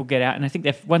white people get out, and I think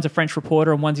one's a French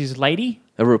reporter and one's his lady,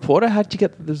 a reporter? How'd you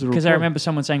get this? because I remember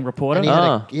someone saying reporter, And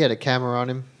and he had a camera on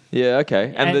him. Yeah,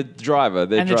 okay. And the driver.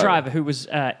 the driver who was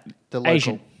The local.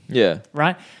 Asian, Yeah.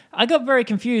 right? I got very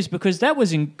confused because that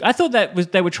was I thought that was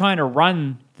they were trying to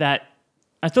run that.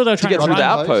 I thought they were To trying get to through run the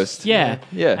outpost. Yeah.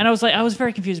 Yeah. And I was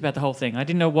very confused about the whole thing. I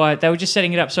didn't know why they were just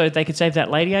setting it up so they could save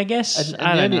that lady, I guess.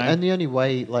 I don't know. And the only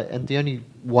way, the only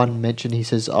one mention he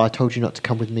says, "I told you not to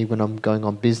come with me when I'm going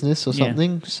on business" or Yeah.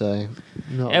 something. So,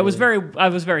 not I was really.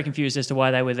 very confused as to why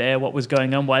they were there, what was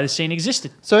going on, why the scene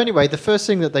existed. So anyway, the first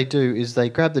thing that they do is they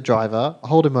grab the driver,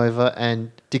 hold him over, and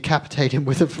decapitate him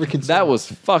with a freaking. That was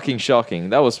fucking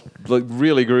shocking. That was like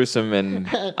really gruesome and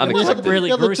It wasn't unexpected. really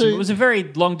The other gruesome. two- It was a very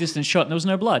long distance shot, and there was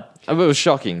no blood. I mean, it was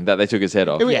shocking that they took his head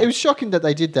off. It was shocking that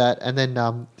they did that, and then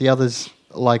the others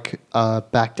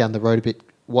back down the road a bit,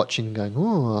 watching, going,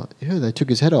 "Oh, yeah, they took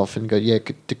his head off," and go, "Yeah,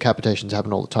 decapitations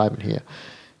happen all the time in here."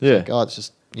 Yeah. Like, it's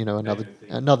just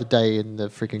another day in the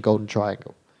freaking Golden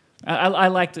Triangle. I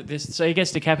liked it. So he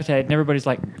gets decapitated, and everybody's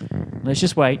like, "Let's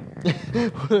just wait.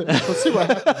 Let's see what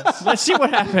happens. Let's see what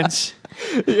happens."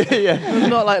 It's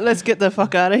not like, let's get the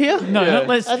fuck out of here. No, not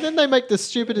let's. And then they make the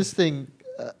stupidest thing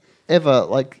ever.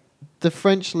 Like, the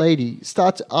French lady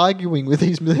starts arguing with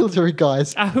these military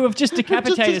guys. Who have just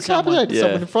decapitated someone. Decapitated Yeah.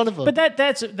 someone in front of them. But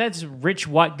that's rich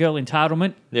white girl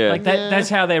entitlement. Yeah. Like that. Yeah. That's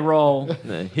how they roll.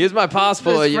 Here's my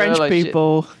passport. Those French like, shit.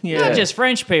 people. Yeah. Not just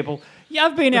French people. Yeah,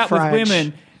 I've been The out French. with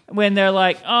women when they're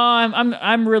like, "Oh,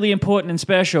 I'm really important and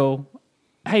special.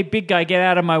 Hey, big guy, get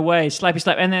out of my way!" Slappy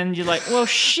slap, and then you're like, "Well,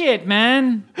 shit,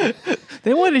 man.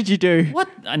 Then what did you do? What?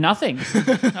 Nothing.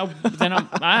 Then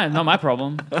not my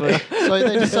problem." But So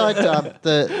they decide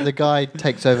the guy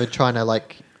takes over trying to,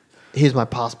 like, "Here's my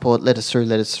passport, let us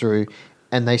through,"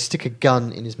 and they stick a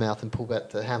gun in his mouth and pull out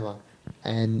the hammer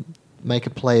and make a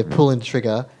play of pulling the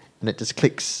trigger, and it just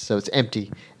clicks, so it's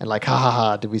empty, and like, "Ha ha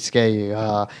ha, did we scare you?"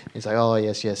 Ha. He's like, "Oh,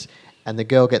 yes. And the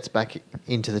girl gets back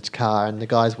into the car, and the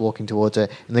guy's walking towards her,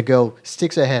 and the girl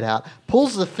sticks her head out,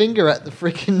 pulls the finger at the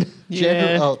freaking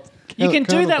general. you can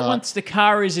do colonel that guy. once the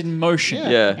car is in motion.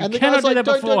 Yeah. You And the cannot guy's do like,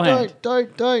 that beforehand.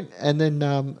 don't. And then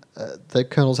the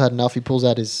colonel's had enough. He pulls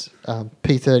out his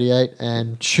P-38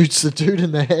 and shoots the dude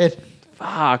in the head.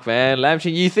 Fuck, man. Lam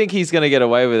Ching, you think he's going to get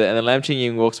away with it, and then Lam Ching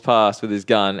Ying walks past with his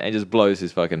gun and just blows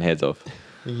his fucking heads off.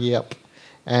 Yep.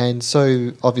 And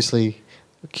so, obviously,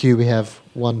 Q, we have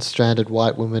one stranded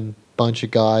white woman, bunch of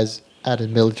guys at a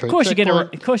military Of course, you're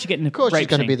checkpoint. getting a Of course, she's rape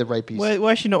going to be scene. the rapies.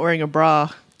 Why is she not wearing a bra?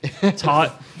 It's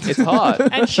hot. It's hot.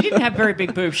 And she didn't have very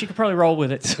big boobs. She could probably roll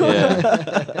with it.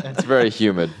 Yeah. It's very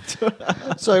humid.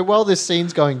 So while this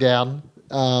scene's going down,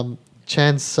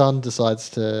 Chan's son decides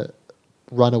to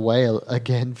run away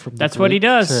again from the That's what he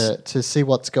group does. to see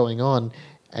what's going on,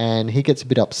 and he gets a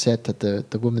bit upset that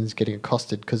the woman's getting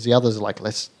accosted because the others are like,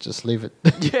 let's just leave it.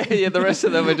 Yeah, the rest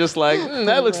of them are just like,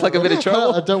 that looks like a bit of I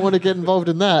trouble. don't want to get involved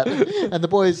in that. And the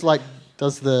boy's like,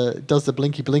 does the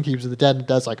blinky blinkies with the dad, and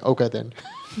dad's like, okay then.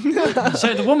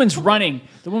 So the woman's running.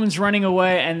 The woman's running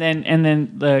away, and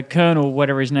then the colonel,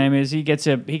 whatever his name is, he gets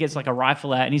like a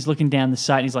rifle out, and he's looking down the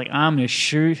sight, and he's like, I'm gonna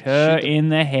shoot her in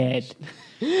the head.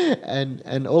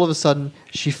 And all of a sudden,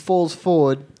 she falls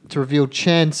forward to reveal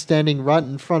Chan standing right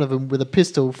in front of him with a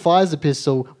pistol, fires a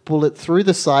pistol, bullet through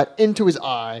the sight into his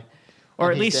eye. Or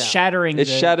and at he's least down. shattering It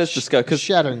the... shatters the skull because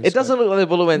Shattering the it doesn't look like the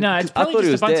bullet went. No, it's I probably thought he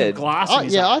just was a bunch dead. of glass in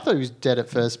his Yeah, eye. I thought he was dead at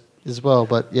first as well,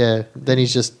 but yeah, then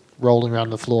he's just rolling around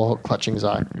the floor, clutching his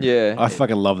eye. Yeah, I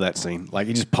fucking love that scene. Like,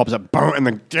 he just pops up, boom,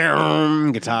 and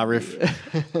then guitar riff,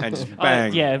 and just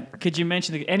bang. Yeah, could you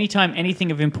mention that anytime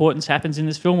anything of importance happens in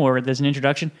this film or there's an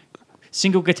introduction,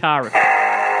 single guitar riff.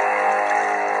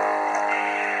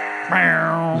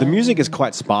 The music is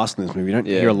quite sparse in this movie. You don't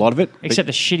hear a lot of it. but Except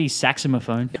the shitty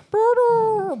saxophone.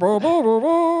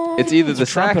 it's either the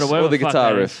trumpet sax or whatever or the the fuck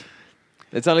guitar that riff.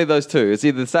 It's only those two. It's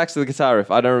either the sax or the guitar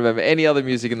riff. I don't remember any other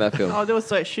music in that film. Oh, there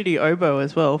was like shitty oboe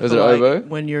as well. Was for, it like, oboe?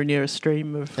 when you're near a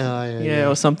stream of yeah.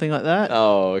 or something like that.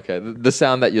 Oh, okay. The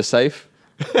sound that you're safe.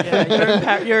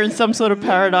 Yeah, you're in some sort of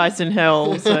paradise in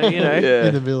hell. So you know. In Yeah,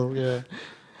 the middle, yeah.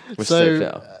 we're So safe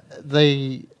now.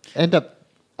 they end up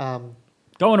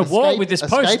Going to war with this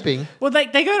post. escaping. Well, they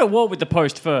go to war with the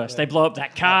post first. They blow up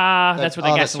that car. That's what the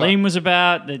that's gasoline right. was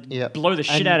about. They Yeah. blow the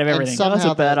shit And- out of everything. And somehow That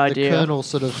was a bad the idea. colonel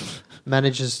sort of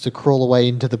manages to crawl away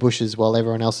into the bushes while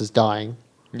everyone else is dying.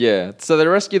 Yeah, so they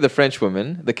rescue the French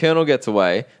woman. The colonel gets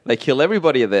away. They kill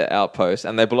everybody at the outpost,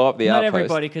 and they blow up the Not outpost.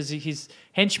 everybody, because his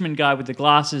henchman guy with the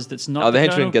glasses that's not Oh, the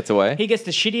henchman colonel, gets away? He gets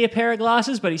the shittier pair of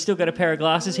glasses, but he's still got a pair of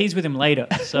glasses. He's with him later.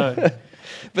 So,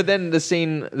 But then the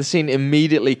scene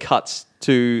immediately cuts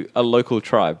to a local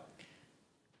tribe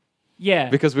yeah.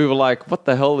 because we were like, "What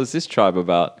the hell is this tribe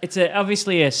about?" It's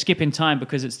obviously a skip in time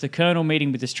because it's the colonel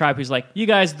meeting with this tribe who's like, you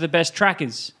guys are the best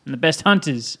trackers and the best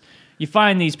hunters. You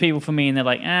find these people for me, and they're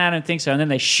like, I don't think so. And then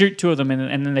they shoot two of them,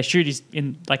 and then they shoot his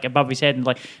in like above his head, and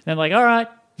they're like, all right,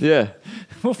 Yeah,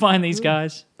 we'll find these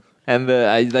guys. and they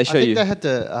show I think you. they had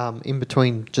to, in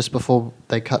between, just before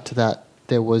they cut to that,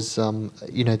 there was,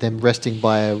 them resting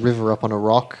by a river up on a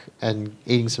rock and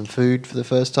eating some food for the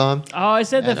first time. Oh, is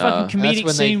that the And, fucking that's comedic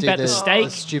when they scene do about the steak?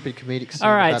 stupid comedic scene.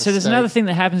 All right, about so a there's steak. another thing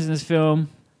that happens in this film,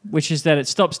 which is that it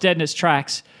stops dead in its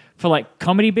tracks for like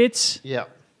comedy bits, Yeah.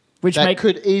 which That make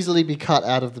could easily be cut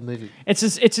out of the movie. it's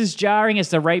as jarring as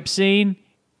the rape scene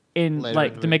in Later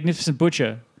like in the The movie. Magnificent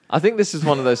Butcher. I think this is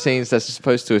one of those scenes that's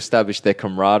supposed to establish their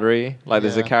camaraderie. Like,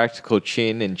 there's a Yeah. character called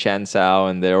Chin in Chan Sao,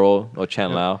 and they're all or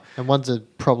Chan Lao. And one's a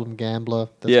problem gambler.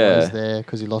 That's Yeah. why he's there,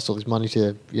 because he lost all his money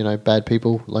to, bad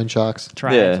people, loan sharks.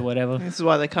 Triads Yeah. or whatever. This is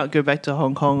why they can't go back to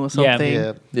Hong Kong or Yeah. something.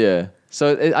 Yeah. Yeah.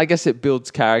 So I guess it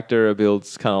builds character, it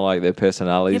builds kind of like their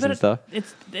personalities and stuff.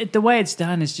 The way it's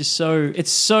done is just so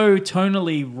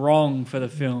tonally wrong for the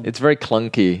film. It's very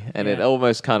clunky, and it Yeah.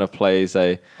 almost kind of plays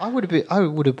a. I would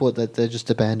have bought that they're just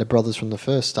a band of brothers from the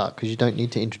first start, because you don't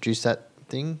need to introduce that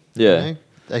thing. Yeah.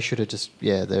 They should have just,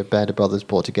 they're a band of brothers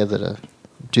brought together to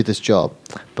do this job.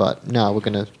 But no, we're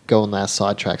going to go on our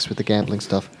sidetracks with the gambling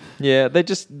stuff. Yeah, they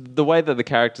just the way that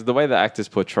the actors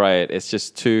portray it, it's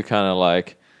just too kind of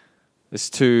like, it's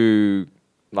too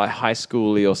like high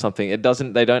schooly or something.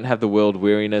 They don't have the world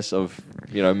weariness of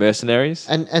mercenaries.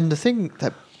 And the thing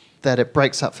that it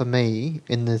breaks up for me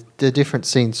in the different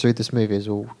scenes through this movie, as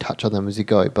we'll touch on them as you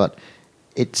go, but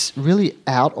it's really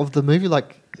out of the movie.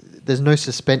 Like, there's no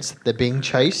suspense that they're being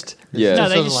chased. It's Yeah. No,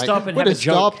 they sort of just like, stop and "We're have a just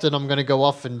joke." stopped, and I'm going to go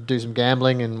off and do some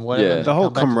gambling and whatever. Yeah. and The whole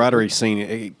come back to camaraderie scene,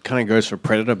 it kind of goes for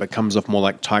Predator, but comes off more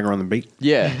like Tiger on the Beat.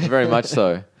 Yeah, very much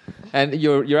so. And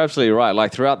you're absolutely right.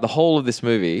 Like, throughout the whole of this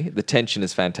movie, the tension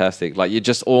is fantastic. Like, you're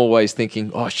just always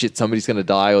thinking, oh shit, somebody's going to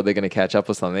die or they're going to catch up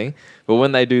or something. But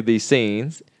when they do these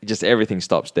scenes, just everything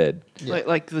stops dead.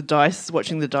 Like the dice,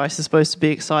 watching the dice is supposed to be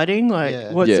exciting. Like,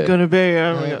 Yeah. what's Yeah. it going to be?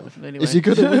 Oh my God. Anyway. Is he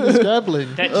going to win this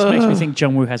gambling? That just makes me think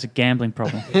John Woo has a gambling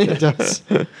problem. It does.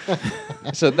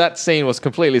 So that scene was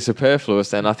completely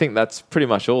superfluous, and I think that's pretty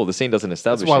much all. The scene doesn't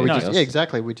establish That's why we anything just, else. yeah,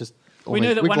 exactly. We just We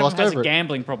know that one of glossed them has a over it.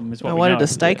 gambling problem, is what I we wanted know. a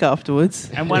steak afterwards.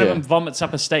 And one of Yeah. them vomits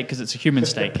up a steak because it's a human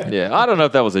steak. Yeah, I don't know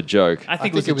if that was a joke. I I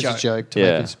think, think it was a joke to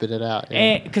Yeah. make him spit it out.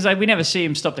 Yeah. Because we never see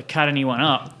him stop to cut anyone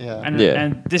up. Yeah.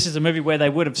 And this is a movie where they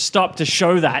would have stopped to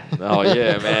show that. Oh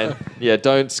yeah, man. Yeah,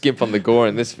 don't skimp on the gore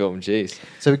in this film. Jeez.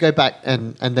 So we go back,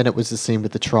 and then it was the scene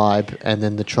with the tribe, and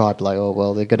then the tribe like, oh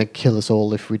well, they're going to kill us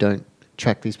all if we don't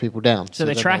track these people down. So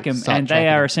they then track him, start and they tracking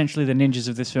are them. essentially the ninjas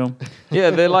of this film. Yeah,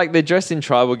 they're dressed in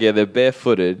tribal gear. They're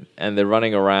barefooted and they're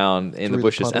running around in the Through the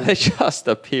bushes, and they puddles. just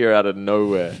appear out of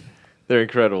nowhere. They're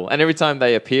incredible, and every time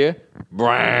they appear,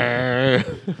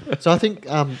 So I think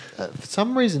for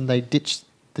some reason they ditched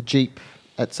the jeep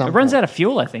at some It runs point. out of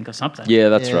fuel, I think, or something. Yeah,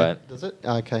 that's Yeah, right. Does it?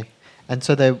 Okay. And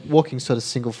so they're walking sort of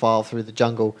single file through the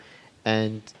jungle,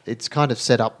 and it's kind of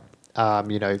set up,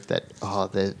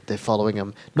 that they're following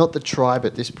them. Not the tribe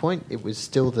at this point. It was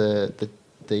still the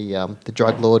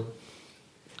drug lord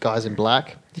guys in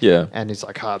black. Yeah. And he's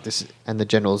like, and the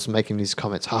general's making these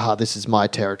comments, this is my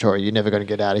territory. You're never going to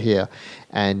get out of here.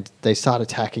 And they start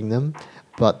attacking them,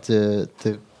 but the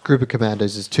group of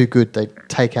commandos is too good. They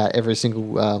take out every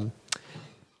single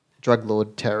drug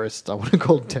lord terrorist. I want to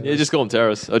call them terrorists. Yeah, just call them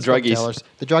terrorists or It's not druggies. terrorists.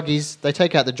 The druggies, they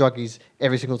take out the druggies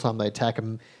every single time they attack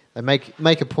them. They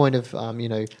make a point of,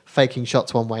 faking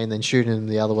shots one way and then shooting them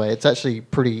the other way. It's actually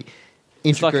pretty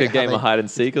It's like intricate. a game of hide and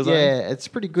seek or something. Yeah, it's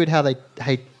pretty good how they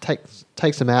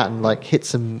takes them out and like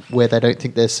hits them where they don't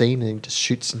think they're seen and just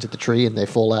shoots into the tree and they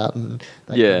fall out. And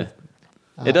they Yeah.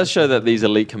 It does show that these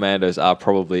elite commandos are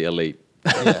probably elite.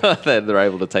 that they're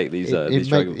able to take these. These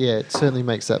drug- it certainly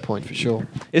makes that point for sure.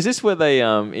 Is this where they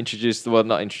not introduced,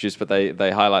 but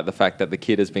they highlight the fact that the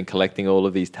kid has been collecting all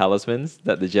of these talismans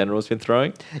that the general's been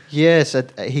throwing? Yes,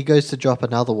 he goes to drop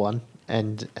another one,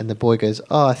 and the boy goes,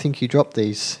 "Oh, I think you dropped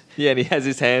these." Yeah, and he has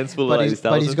his hands full But of he's, these but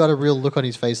talismans. he's got a real look on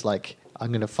his face like, I'm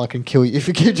going to fucking kill you if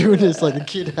you keep doing this like the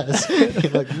kid has.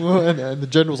 Like, and the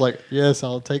general's like, yes,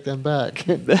 I'll take them back.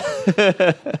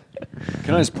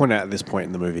 Can I just point out at this point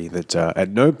in the movie that at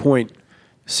no point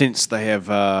since they have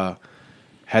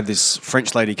had this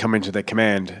French lady come into their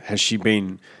command has she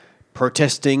been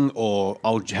protesting or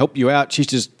I'll help you out. She's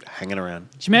just hanging around.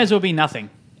 She may as well be nothing.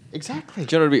 Exactly.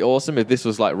 Do you know what would be awesome if this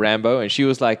was like Rambo and she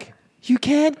was like, "You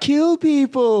can't kill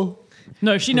people."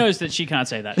 No, she knows that she can't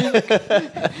say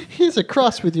that. Here's a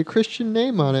cross with your Christian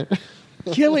name on it.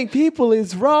 Killing people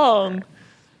is wrong.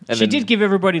 And She then- did give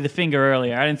everybody the finger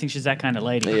earlier. I don't think she's that kind of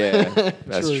lady. Yeah,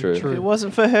 that's true. If it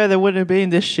wasn't for her, there wouldn't have been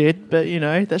this shit. But that's Do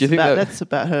you think about that- that's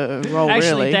about her role.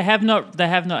 Actually, really. they have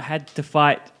not had to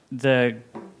fight the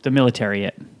military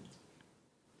yet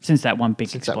since that one big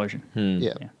Since that- explosion.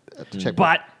 Yeah. Yeah. At the checkpoint.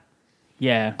 But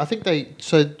yeah, I think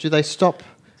do they stop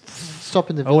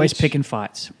in the village? always picking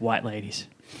fights, white ladies.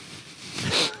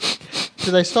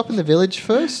 Do they stop in the village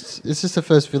first? Is this the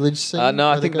first village scene? No,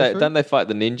 I where think go that through? don't they fight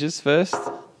the ninjas first?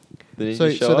 The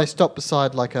ninjas show So they up? stop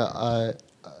beside like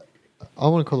I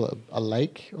want to call it a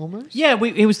lake almost. Yeah,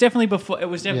 it was definitely before.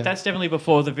 Yeah. That's definitely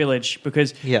before the village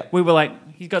because Yeah. we were like,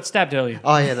 he got stabbed earlier.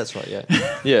 Oh yeah, that's right. Yeah.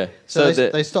 Yeah. So the-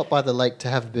 they stop by the lake to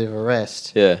have a bit of a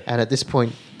rest. Yeah. And at this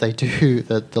point, they do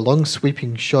the long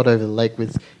sweeping shot over the lake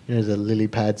with the lily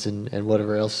pads and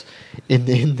whatever else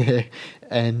in there,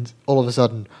 and all of a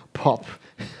sudden, pop.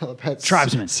 About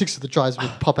Tribesmen. Six of the tribesmen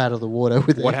pop out of the water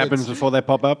with their What heads. happens before they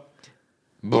pop up?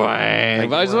 Bang.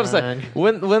 But I just want to say,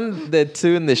 when they're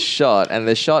two in this shot, and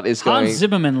the shot is going, Hans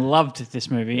Zimmerman loved this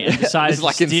movie and decided it's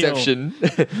like to steal.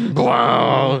 Inception.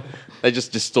 Wow. They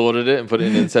just distorted it and put it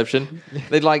in Inception.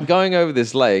 They're like going over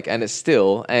this lake, and it's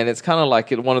still, and it's kind of like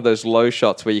one of those low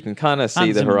shots where you can kind of see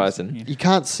Hans the Zimmerman, horizon. yeah. You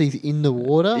can't see in the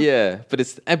water. Yeah, but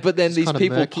then It's these kinda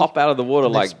people murky. pop out of the water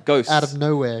And it's like ghosts. out of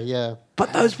nowhere. Yeah.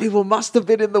 But those people must have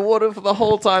been in the water for the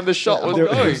whole time the shot was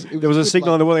going. There was a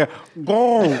signal on the wall. They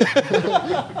go,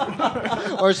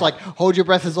 Or it's like hold your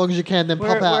breath as long as you can, then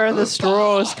where, pop out. where are the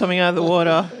straws coming out of the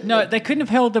water? No, they couldn't have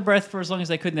held their breath for as long as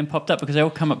they could and then popped up because they all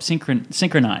come up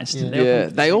synchronized. Yeah. all Yeah, come at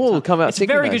the they same all time. come out It's a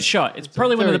very synchronized. good shot. It's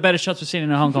probably one of very- the better shots we've seen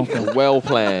in a Hong Kong film. Well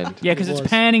planned. Yeah, because It it's was.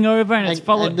 panning over and it's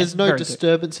following. And there's no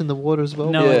disturbance in the water as well.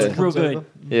 No, when it's it real comes good. over.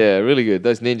 Yeah, really good.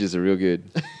 Those ninjas are real good.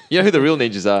 You know who the real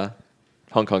ninjas are?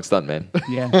 Hong Kong stuntmen.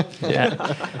 Yeah,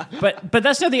 yeah. But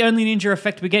that's not the only ninja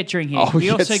effect we get during here. Oh, we we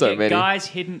get also so get many. guys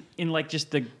hidden in like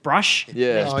just the brush.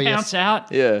 Yeah. They just Oh, yes. pounce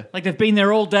out. Yeah. Like they've been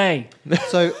there all day.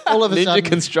 So all of a Ninja sudden,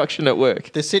 construction at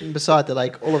work. they're sitting beside the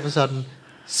lake. All of a sudden,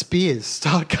 spears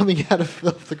start coming out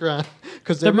of the ground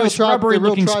because The most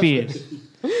rubbery-looking tribesmen. spears.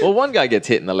 Well, one guy gets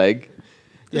hit in the leg.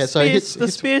 Yeah, so he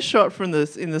The spear shot from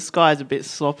in the sky is a bit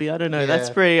sloppy. I don't know. Yeah. That's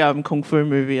very kung fu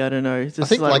movie. I don't know. It's I just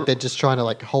think like they're just trying to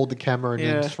like hold the camera and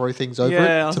Yeah. then throw things over Yeah,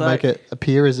 I it was to like- make it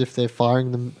appear as if they're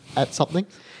firing them at something.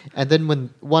 And then when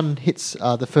one hits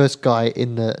the first guy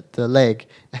in the leg,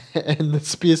 and the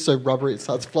spear's so rubbery it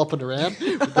starts flopping around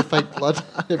with the fake blood.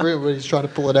 Everybody's trying to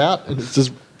pull it out, and it's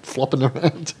just flopping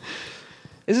around.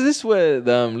 Is this where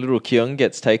little Kyung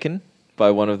gets taken by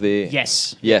one of the...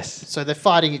 Yes. Yes. So they're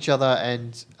fighting each other,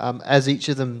 and as each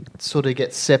of them sort of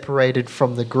gets separated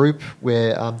from the group,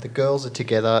 where the girls are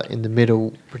together in the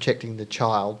middle, protecting the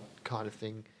child, kind of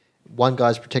thing. One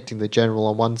guy's protecting the general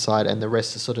on one side, and the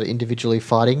rest are sort of individually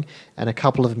fighting. And a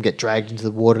couple of them get dragged into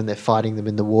the water, and they're fighting them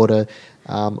in the water,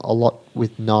 a lot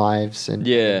with knives and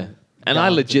Yeah. And I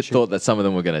guns legit shit. thought that some of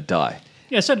them were going to die.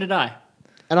 Yeah, so did I.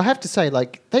 And I have to say,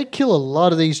 like, they kill a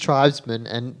lot of these tribesmen.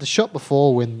 And the shot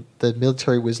before, when the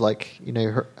military was like,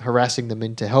 harassing them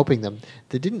into helping them,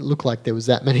 there didn't look like there was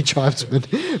that many tribesmen.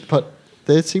 But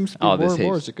there seems to be more there's and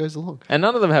more heaps. as it goes along. And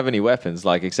none of them have any weapons,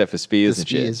 like except for spears The and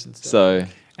shit. spears and stuff. So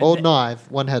Or the-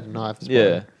 knife. One had a knife as yeah.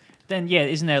 well. Then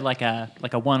isn't there like a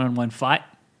one-on-one fight?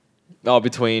 Oh,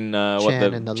 between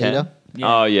Chan and the leader.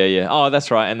 Yeah. Oh yeah. Oh,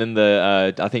 that's right. And then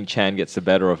I think Chan gets the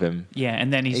better of him. Yeah,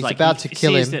 and then he's He's like about to he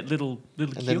kill sees him. that little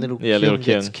And cube. then little Yeah, Kyung little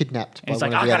gets Kyung. kidnapped by He's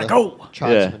one like, of the "I other gotta go."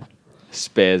 tribesmen.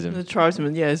 Spares The him.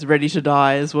 tribesman, is ready to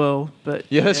die as well. But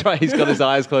Yeah, that's right. He's got his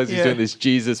eyes closed. He's Yeah. doing this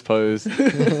Jesus pose.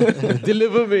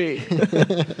 Deliver me.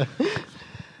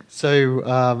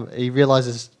 So he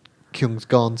realizes Kyung's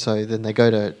gone, so then they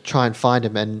go to try and find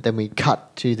him, and then we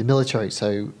cut to the military.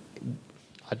 So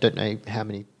I don't know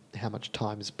how much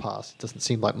time has passed. It doesn't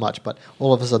seem like much, but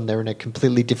all of a sudden they're in a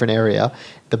completely different area.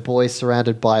 The boy's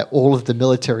surrounded by all of the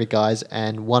military guys,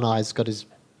 and One Eye's got his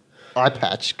eye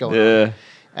patch going Yeah. on.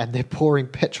 And they're pouring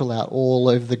petrol out all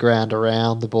over the ground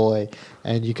around the boy,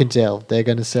 and you can tell they're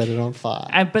going to set it on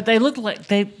fire. But they look like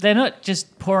they're not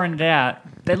just pouring it out.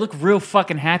 They look real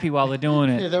fucking happy while they're doing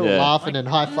Yeah, it. they're all Yeah. laughing and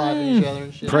high-fiving each other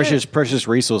and shit. Precious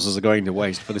resources are going to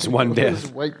waste for this one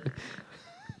death. Wait.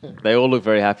 They all look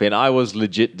very happy, and I was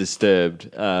legit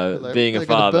disturbed being a They're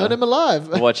gonna burn him father,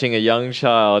 alive. watching a young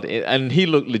child, and he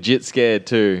looked legit scared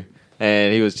too.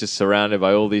 And he was just surrounded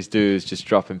by all these dudes just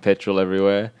dropping petrol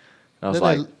everywhere. And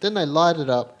I was Then they light it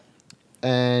up,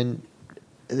 and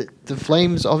the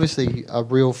flames obviously are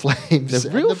real flames.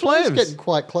 They're real and the boy's flames. getting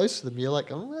quite close to them. You're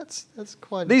like, oh, that's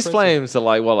quite. these impressive. flames are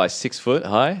like 6 foot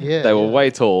high. Yeah, They were yeah.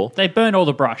 way tall. They burn all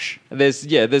the brush. There's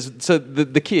so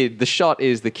the kid, the shot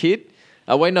is the kid.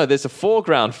 Wait, no, there's a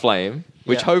foreground flame,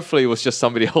 which Yeah. hopefully was just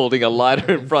somebody holding a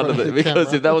lighter in front of it, because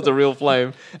camera. if that was a real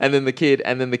flame, and then the kid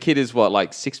is what,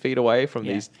 like 6 feet away from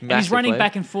Yeah. these And massive he's running flames?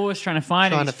 back and forth trying to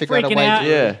find Trying him. to He's figure out a freaking way out. to-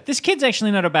 Yeah. This kid's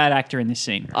actually not a bad actor in this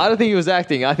scene. I don't think he was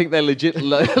acting. I think they legit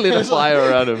lit a fire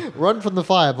around him. Run from the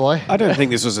fire, boy. I don't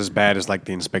think this was as bad as like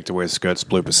the Inspector Wears Skirts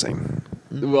blooper scene.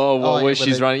 Well, yeah, where where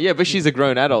she's they- running. Yeah, but she's a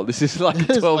grown adult. This is like a It's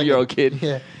like 12-year-old kid.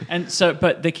 Yeah. And so,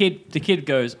 but the kid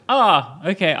goes,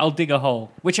 okay, I'll dig a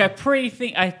hole, which I'm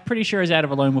pretty sure is out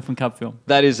of a Lone Wolf and Cub film.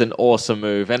 That is an awesome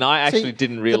move, and I actually See,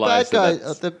 didn't realize the bad that. guy,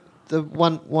 that's- the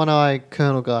one-eye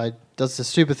colonel guy does the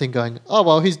stupid thing, going, "Oh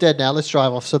well, he's dead now. Let's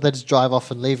drive off." So they just drive off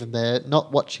and leave him there,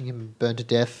 not watching him burn to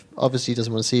death. Obviously, he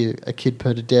doesn't want to see a kid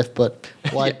burn to death, but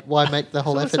why make the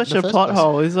whole That's effort such in a the first plot place?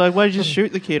 hole. He's like, why did you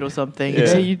shoot the kid or something? Yeah.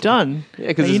 Yeah, you're done.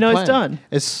 Yeah, 'cause And you it's know a it's plan. done.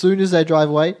 As soon as they drive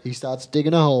away, he starts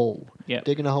digging a hole. Yep.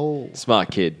 Digging a hole.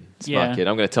 Smart kid. Yeah. I'm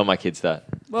going to tell my kids that.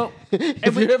 Well,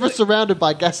 If you're ever surrounded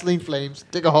by gasoline flames,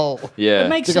 dig a hole. Yeah. it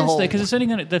makes Dig a sense though, hole. because it's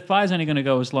only the fire's only going to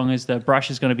go as long as the brush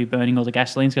is going to be burning or the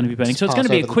gasoline's going to be burning. Just So it's going to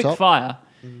pass be a over the quick top. fire.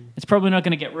 It's probably not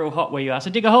going to get real hot where you are.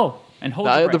 So dig a hole and hold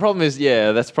your The breath. problem is,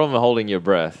 that's the problem with holding your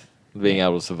breath, being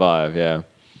able to survive. Yeah,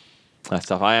 that's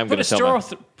tough. I am Put going a to tell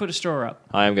straw. Put a straw up.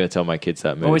 I am going to tell my kids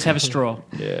that. Movie. Always have a straw.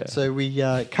 Yeah. So we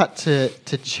cut to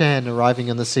Chan arriving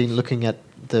on the scene, looking at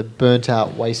the burnt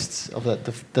out wastes of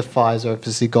the fires are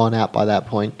obviously gone out by that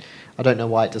point. I don't know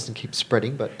why it doesn't keep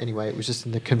spreading, but anyway, it was just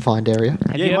in the confined area.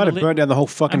 Have Yeah, you ever might have lit- burned down the whole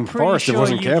fucking I'm pretty forest if sure it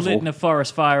wasn't you've careful. lit in a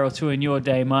forest fire or two in your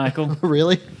day, Michael.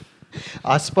 Really?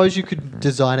 I suppose you could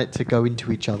design it to go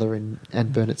into each other and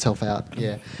burn itself out.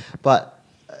 Yeah, but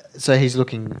so he's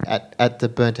looking at the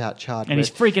burnt out charred, And he's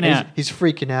red. freaking out. He's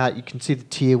freaking out. You can see the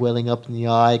tear welling up in the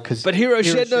eye because. But Hero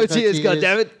shed no tears,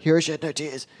 goddammit. Hero shed no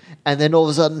tears, and then all of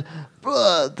a sudden,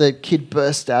 the kid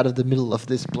burst out of the middle of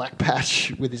this black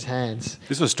patch with his hands.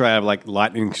 This was straight out of like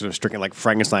lightning sort of stricken, like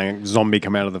Frankenstein zombie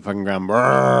come out of the fucking ground.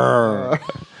 Brrr.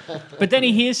 But then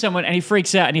he hears someone and he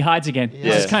freaks out and he hides again.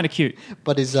 Yeah. It's kind of cute.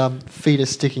 But his feet are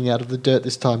sticking out of the dirt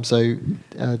this time, so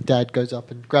Dad goes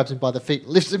up and grabs him by the feet,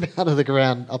 lifts him out of the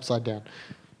ground upside down.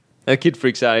 And the kid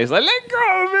freaks out. He's like, "Let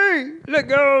go of me! Let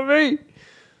go of me!" And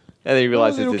then he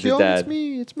realizes little it's his Kyung, dad.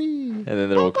 It's me. And then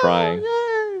they're all Papa, crying.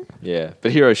 yay. Yeah.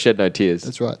 But Hero shed no tears.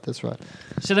 That's right. That's right.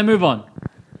 So they move on.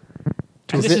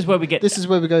 And this is where we get. This is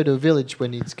where we go to a village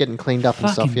when he's getting cleaned up and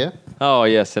stuff. Fucking- Yeah. Oh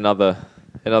yes, another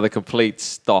complete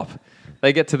stop.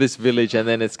 They get to this village, and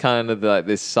then it's kind of like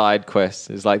this side quest.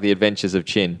 It's like the Adventures of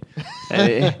Chin.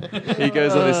 And he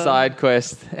goes on this side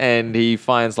quest, and he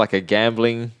finds like a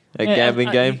gambling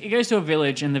game. He goes to a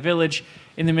village, and the village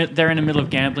they're in the middle of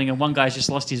gambling, and one guy's just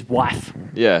lost his wife.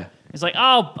 Yeah, He's like,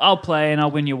 I'll play and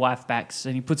I'll win your wife back.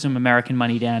 And he puts some American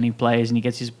money down. And he plays and he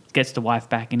gets the wife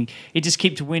back, and he just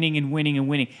keeps winning and winning and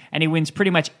winning, and he wins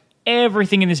pretty much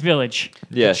everything in this village.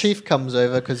 Yes. The chief comes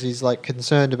over because he's like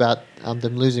concerned about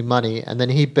them losing money, and then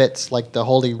he bets like the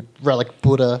holy relic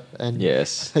Buddha and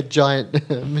Yes. a giant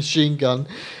machine gun.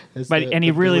 as And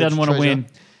he the really village doesn't want to treasure. win.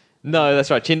 No, that's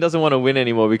right. Chin doesn't want to win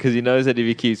anymore because he knows that if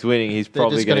he keeps winning, he's They're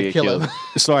probably just going to gonna get kill killed. him.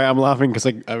 Sorry, I'm laughing because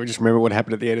I just remember what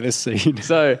happened at the end of this scene.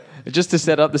 So, just to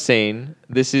set up the scene,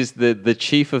 this is the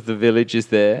chief of the village is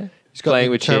there He's got playing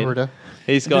an with Chin. interpreter.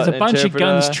 He's got There's a an bunch of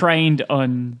guns interpreter. trained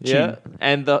on Chin. Yeah,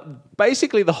 and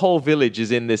basically the whole village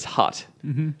is in this hut.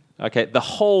 Mm-hmm. Okay, the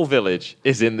whole village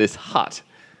is in this hut,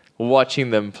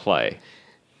 watching them play.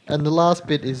 And the last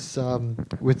bit is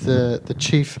with the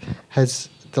chief has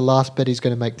the last bet he's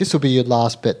going to make. This will be your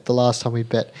last bet, the last time we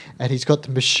bet. And he's got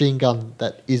the machine gun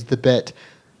that is the bet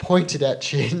pointed at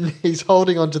Chin. He's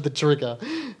holding onto the trigger,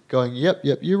 going, yep,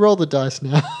 you roll the dice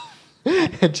now.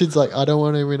 And Chin's like, I don't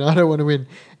want to win.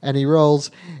 And he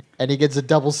rolls, and he gets a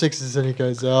double sixes, and he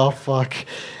goes, oh, fuck.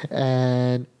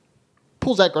 And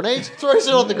pulls out grenades, throws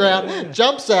it on the ground,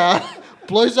 jumps out,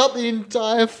 blows up the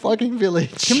entire fucking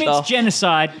village. Commits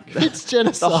genocide. It's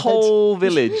genocide. The whole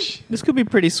village. This could be a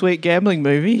pretty sweet gambling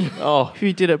movie. Oh, If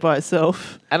you did it by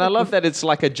itself. and I love that it's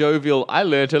like a jovial. I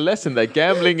learned a lesson that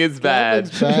gambling is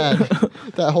bad. Gambling's bad.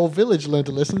 That whole village learned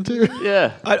to listen to.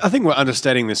 Yeah. I think we're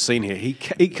understating this scene here. He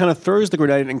kind of throws the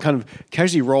grenade and kind of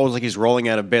casually rolls like he's rolling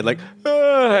out of bed, like,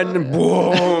 and then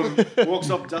boom, walks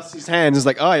off, dusts his hands. It's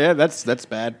like, oh yeah, that's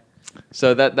bad.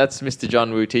 So that's Mr.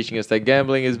 John Woo teaching us that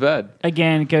gambling is bad.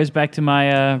 Again, it goes back to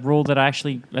my rule that I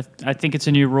think it's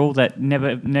a new rule that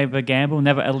never gamble,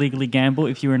 never illegally gamble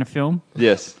if you're in a film.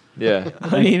 Yes. Yeah.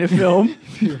 Only in a film.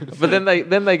 But then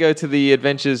they go to the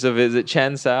adventures of, is it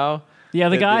Chan Sao? The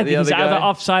other guy, the his other other guy?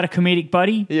 offside, a comedic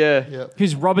buddy, Yeah. Yep.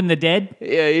 who's robbing the dead.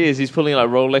 Yeah, he is. He's pulling like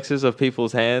Rolexes of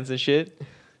people's hands and shit.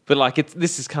 But like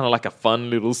this is kind of like a fun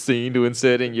little scene to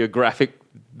insert in your graphic,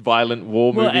 violent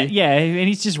war movie. Well, yeah, and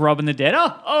he's just robbing the dead.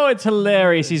 Oh, it's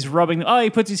hilarious. He's robbing them. Oh, he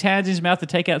puts his hands in his mouth to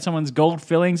take out someone's gold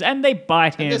fillings, and they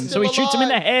bite him. they're So still he shoots him in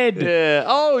the alive. head. Yeah.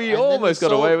 Oh, you And then almost the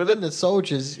got away with Then it. the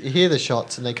soldiers hear the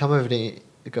shots and they come over to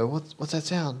go, what's that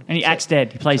sound? And he What's acts that?"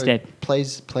 dead. He plays So dead.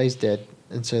 Plays dead.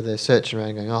 And so they're searching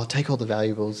around going, oh, take all the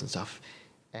valuables and stuff.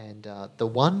 And the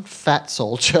one fat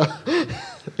soldier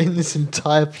in this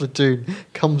entire platoon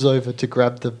comes over to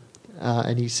grab the...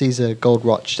 and he sees a gold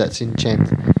watch that's in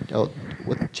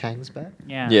Chang's bag?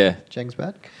 Yeah. Yeah. Chang's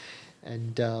bag.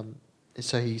 And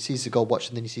so he sees the gold watch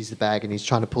and then he sees the bag and he's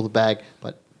trying to pull the bag,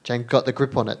 but Chang got the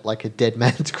grip on it like a dead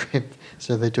man's grip.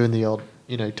 So they're doing the old,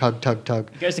 tug.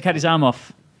 He goes to cut his arm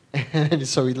off. And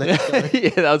so he lets go Yeah,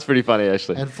 that was pretty funny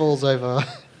actually. and falls over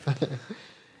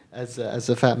as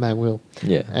a fat man will.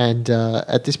 Yeah. And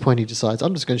at this point he decides,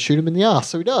 I'm just going to shoot him in the ass.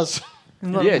 So he does.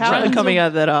 Yeah, Powder Chang- coming out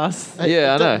of that ass.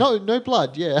 Yeah, I know. No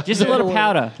blood, yeah. Just a lot of It's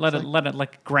powder. Let it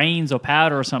like grains or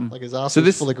powder or something. Like his ass So is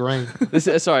this- full of grain.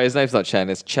 Sorry, his name's not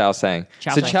Chan, it's Chao Sang.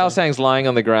 Chao So Sang. Chao Sang's lying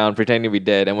on the ground pretending to be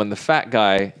dead, and when the fat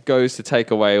guy goes to take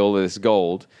away all of this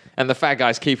gold, and the fat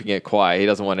guy's keeping it quiet, he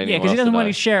doesn't want anyone Yeah, because he else doesn't to want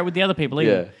know. to share it with the other people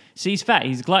either. Yeah. See, he's fat.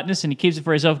 He's gluttonous and he keeps it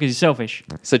for himself because he's selfish.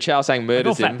 So Chao Sang murders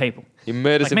all fat him. people. He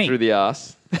murders Like him me. through the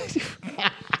ass.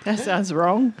 That sounds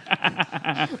wrong.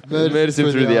 Murders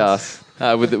him through the ass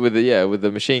with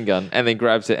the machine gun, and then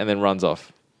grabs it and then runs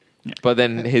off. But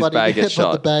then his But bag gets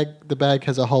shot. The bag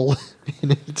has a hole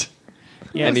in it.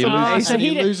 Yeah, And he loses- so And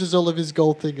he did- loses all of his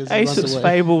gold thing as he runs Aesop's away.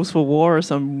 Fables for War or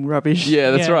some rubbish.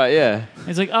 Yeah, that's Yeah. right. Yeah,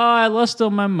 It's like, oh, I lost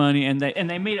all my money, and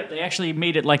they meet up. They actually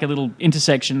meet at like a little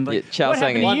intersection. Like, Yeah, Chao what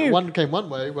Sang happened to and- you? One came one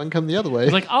way, one came the other way.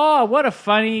 It's like, oh, what a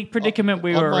funny predicament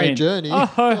we on were my in. journey. Oh,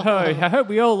 ho, ho. I hope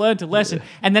we all learned a lesson.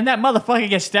 And then that motherfucker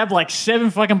gets stabbed like 7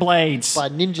 fucking blades. by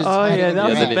ninjas. Oh yeah, that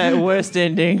was Yeah, the worst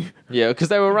ending. yeah, because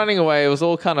they were running away. It was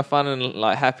all kind of fun and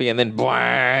like happy, and then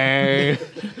bang.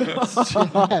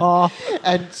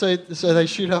 And so they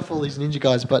shoot off all these ninja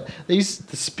guys, but the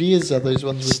spears are those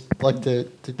ones with like the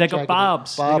They got jagged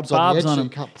barbs. They got barbs on, the edge, on so them. you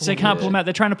can't pull So they can't pull them out.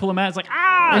 They're trying to pull them out. It's like,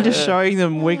 ah! And just showing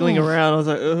them wiggling around, I was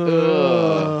like,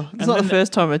 ugh. It's not the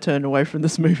first time I turned away from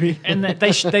this movie. And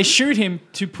they shoot him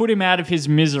to put him out of his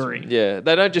misery. Yeah,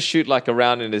 they don't just shoot like a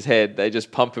round in his head. They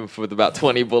just pump him with about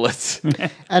 20 bullets.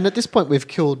 And at this point, we've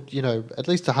killed at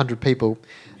least 100 people.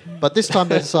 But this time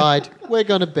they decide we're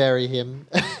going to bury him.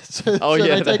 so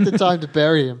yeah, they take the time to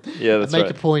bury him. Yeah, that's and make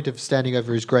right. a point of standing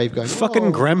over his grave, going, Fucking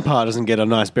 "Oh." grandpa doesn't get a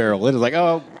nice burial. They're just like,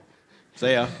 oh,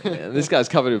 see ya. And this guy's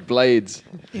covered with blades.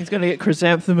 He's going to get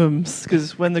chrysanthemums,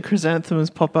 because when the chrysanthemums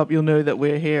pop up, you'll know that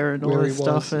we're here and all Where this he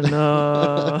stuff. was.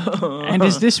 And And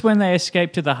is this when they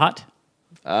escape to the hut?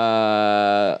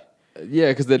 Yeah,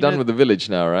 because they're done with the village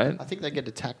now, right? I think they get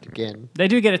attacked again. They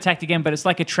do get attacked again, but it's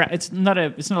like a trap. It's not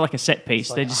like a set piece.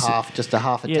 It's They're like just a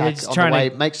half Yeah, they're attack just on trying the way.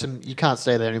 to- It makes them. You can't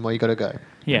stay there anymore. You got to go.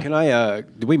 yeah. Can I?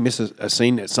 Did we miss a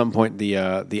scene at some point?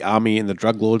 The army and the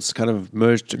drug lords kind of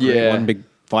merged to create Yeah. one big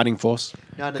fighting force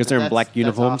No, because they're in black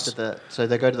uniforms. So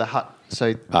they go to the hut.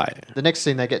 So Ah, yeah. the next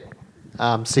scene they get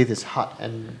see this hut,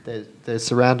 and they're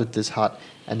surrounded this hut,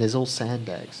 and there's all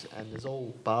sandbags, and there's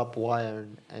all barbed wire,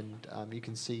 and you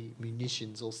can see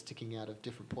munitions all sticking out of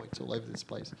different points all over this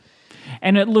place.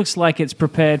 And it looks like it's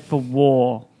prepared for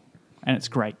war, and it's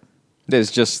great.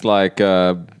 There's just like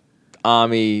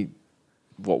army,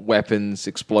 weapons,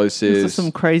 explosives, This is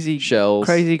some crazy shells.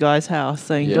 crazy guy's house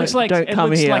saying, Yeah. It looks like don't it come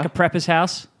looks here. like a prepper's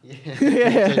house.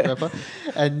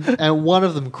 and one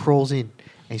of them crawls in, and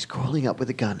he's crawling up with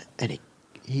a gun, and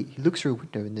he looks through a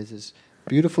window, and there's this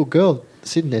beautiful girl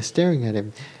sitting there staring at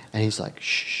him, and he's like,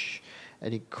 shh.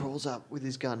 And he crawls up with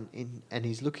his gun in, and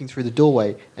he's looking through the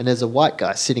doorway, and there's a white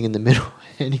guy sitting in the middle,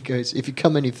 and he goes, if you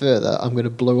come any further, I'm going to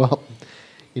blow up,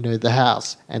 the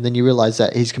house. And then you realize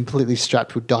that he's completely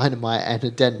strapped with dynamite and a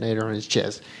detonator on his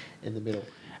chest in the middle.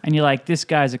 And you're like, this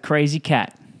guy's a crazy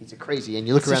cat. He's a crazy, and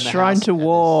you look It's a around the shrine house, to and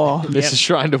war. This is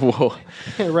Shrine to War.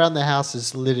 around the house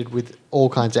is littered with all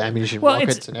kinds of ammunition,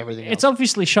 rockets, and everything It's else.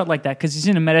 obviously shot like that because he's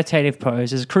in a meditative pose.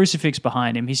 There's a crucifix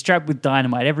behind him. He's strapped with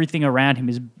dynamite. Everything around him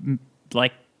is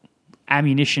like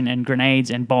ammunition and grenades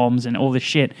and bombs and all this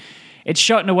shit. It's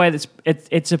shot in a way that's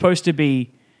it's supposed to be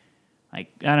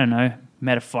like, I don't know,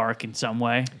 metaphoric in some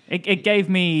way. It gave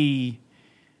me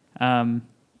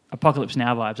Apocalypse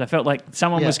Now vibes. I felt like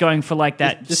someone Yeah. was going for like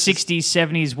that This is 60s,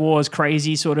 70s wars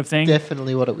crazy sort of thing.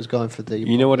 Definitely what it was going for.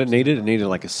 You know what it needed? It needed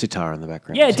like a sitar in the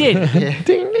background. Yeah, it did.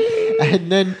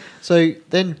 And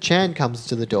then Chan comes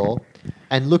to the door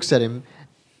and looks at him,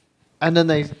 and then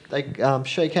they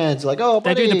shake hands like, oh, They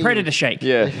buddy. do the Predator shake.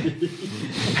 Yeah.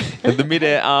 The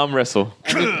mid-air arm wrestle.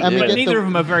 And, we But get neither of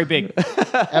them are very big.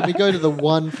 and we go to the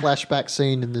one flashback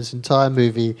scene in this entire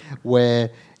movie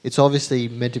where it's obviously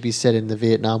meant to be set in the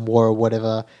Vietnam War or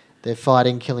whatever. They're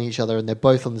fighting, killing each other, and they're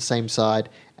both on the same side,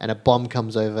 and a bomb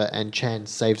comes over, and Chan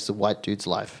saves the white dude's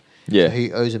life. Yeah. So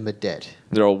he owes him a debt.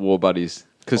 They're all war buddies.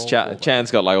 Because All war buddies. Chan's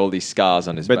got like all these scars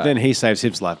on his But back. then he saves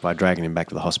his life by dragging him back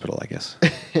to the hospital, I guess.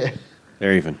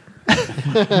 They're even.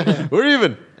 We're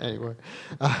even. Anyway.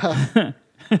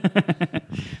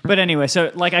 But anyway,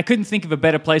 so like I couldn't think of a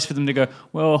better place for them to go,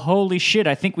 well, holy shit,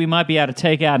 I think we might be able to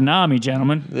take out an army,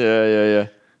 gentlemen. Yeah.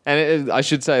 And I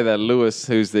should say that Lewis,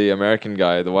 who's the American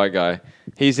guy, the white guy,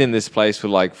 he's in this place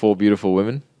with like 4 beautiful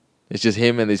women. It's just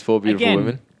him and these 4 beautiful Again,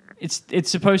 women.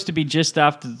 it's supposed to be just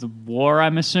after the war,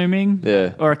 I'm assuming.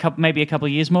 Yeah. Or maybe a couple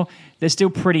of years more. They're still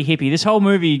pretty hippie. This whole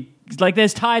movie, like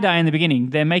there's tie-dye in the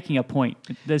beginning. They're making a point.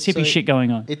 There's hippie So shit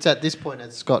going on. It's at this point,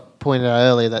 as Scott pointed out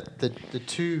earlier, that the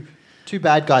two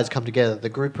bad guys come together. The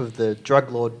group of the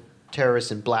drug lord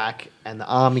terrorists in black and the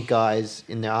army guys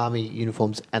in their army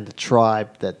uniforms and the tribe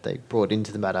that they brought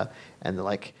into the matter. And they're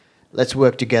like, let's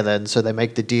work together. And so they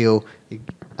make the deal.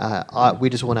 We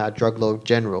just want our drug lord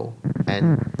general.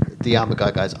 And the army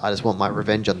guys, I just want my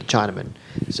revenge on the Chinaman.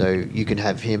 So you can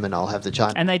have him and I'll have the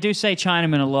Chinaman. And they do say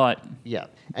Chinaman a lot. Yeah.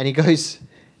 And he goes,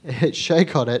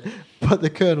 shake on it, but the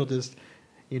colonel just,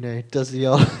 does the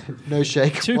old no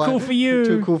shake. Too cool for you.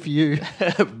 Too cool for you.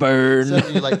 Burn. So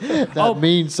you're like, that Oh.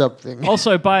 means something.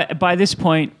 Also, by this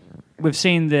point, we've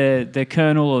seen the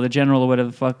colonel or the general or whatever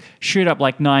the fuck shoot up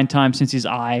like 9 times since his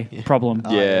eye problem.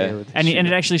 Yeah. with the And shit.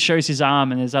 it actually shows his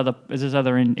arm and there's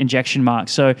other injection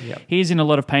marks. So he's in a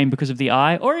lot of pain because of the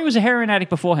eye, or he was a heroin addict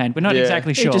beforehand. We're not Yeah.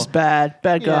 exactly He's sure. just bad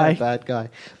Yeah, guy. bad guy.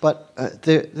 But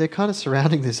they're kind of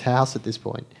surrounding this house at this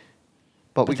point.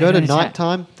 But we they go to don't attack.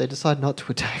 nighttime, they decide not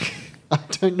to attack. I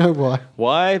don't know why.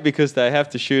 Why? Because they have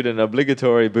to shoot an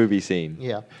obligatory booby scene.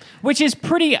 Yeah. Which is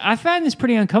I found this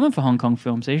pretty uncommon for Hong Kong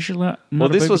films. They usually not Well,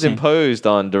 a this booby was scene. imposed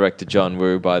on director John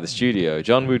Woo by the studio.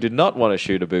 John Woo did not want to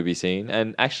shoot a booby scene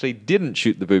and actually didn't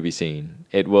shoot the booby scene.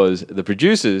 It was the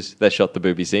producers that shot the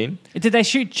booby scene Did they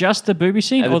shoot just the booby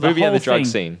scene and or the booby whole and the drug thing?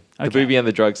 scene. The Okay. booby and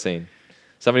the drug scene.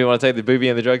 Somebody want to take the booby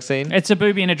and the drug scene? It's a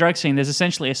booby and a drug scene. There's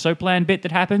essentially a soapland bit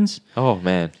that happens Oh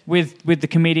man. with the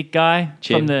comedic guy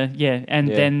Chin. from and Yeah.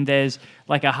 then there's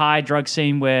like a high drug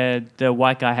scene where the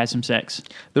white guy has some sex.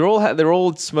 They're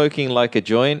all smoking like a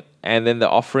joint, and then they're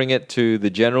offering it to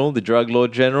the general, the drug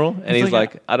lord general, and he's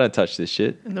like like, "I don't touch this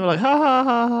shit." And they were like, ha ha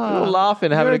ha ha. They're all laughing,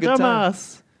 having You're a good time.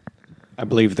 dumbass. I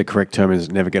believe the correct term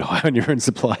is never get high on your own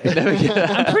supply.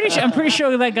 I'm pretty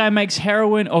sure that guy makes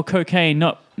heroin or cocaine,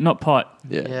 not pot.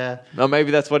 Yeah. Yeah. Or maybe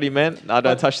that's what he meant. I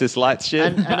don't touch this light shit.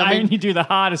 And But I I mean, only do the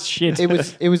hardest shit.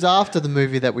 it was after the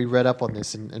movie that we read up on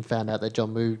this and found out that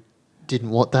John Woo didn't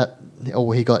want that,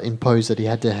 or he got imposed that he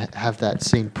had to have that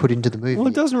scene put into the movie. Well,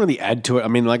 it doesn't really add to it. I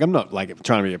mean, like, I'm not like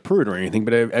trying to be a prude or anything,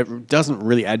 but it doesn't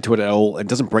really add to it at all. It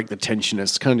doesn't break the tension.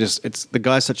 It's kind of just, it's the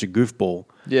guy's such a goofball.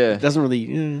 Yeah. It doesn't really.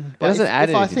 It doesn't add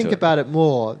if I anything think to it. about it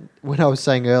more, when I was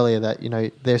saying earlier that, you know,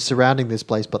 they're surrounding this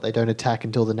place, but they don't attack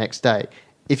until the next day.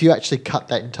 If you actually cut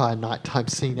that entire nighttime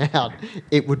scene out,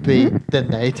 it would be then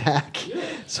they attack.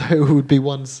 So it would be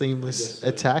one seamless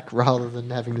attack rather than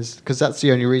having this, because that's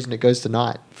the only reason it goes to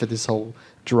night for this whole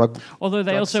drug. Although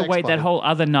they drug also sex wait that party. whole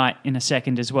other night in a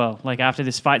second as well. Like after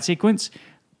this fight sequence,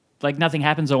 like nothing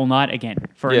happens all night again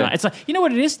for a Yeah. night. It's like, you know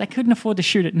what it is? They couldn't afford to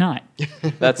shoot at night.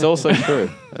 That's also true.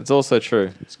 That's also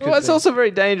true. Well, it's also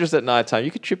very dangerous at nighttime.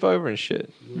 You could trip over and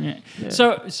shit. Yeah.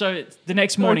 So the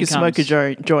next Or morning you can smoke comes.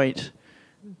 a joint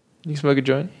You can smoke a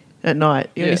joint? at night.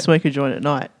 You Yeah. only smoke a joint at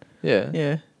night. Yeah.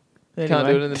 Yeah. Can't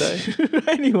do it in the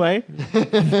day. Anyway,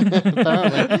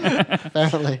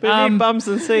 Apparently. but you need bums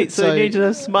and seats, so, you need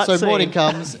to smut so scene. morning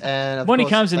comes and of Morning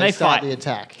course, comes and they start fight. the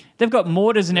attack. They've got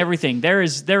mortars and everything. There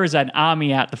is an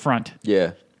army out the front.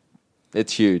 Yeah.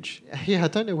 It's huge. Yeah, I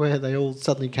don't know where they all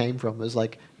suddenly came from. It was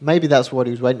like maybe that's what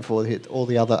he was waiting for. Hit all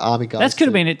the other army guys. That could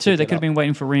have to been it too. pick They it could have up. been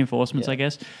waiting for reinforcements, Yeah. I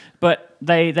guess. But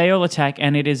they all attack,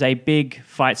 and it is a big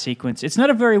fight sequence. It's not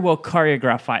a very well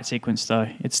choreographed fight sequence, though.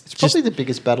 It's It's just, probably the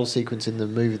biggest battle sequence in the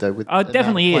movie, though. With Oh, it the amount of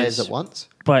definitely players is. at once.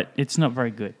 but it's not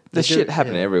very good. There's They do- shit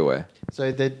happening yeah. everywhere.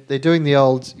 So they're doing the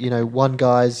old, you know, one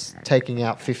guy's taking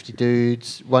out 50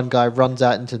 dudes. One guy runs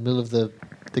out into the middle of the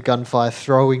gunfire,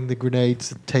 throwing the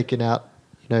grenades, taking out,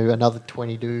 you know, another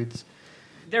 20 dudes.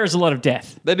 There is a lot of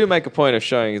death. They do make a point of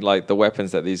showing like the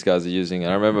weapons that these guys are using.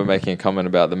 And I remember making a comment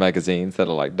about the magazines that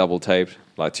are like double taped,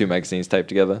 like two magazines taped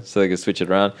together, so they can switch it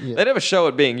around. Yeah. They never show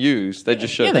it being used. They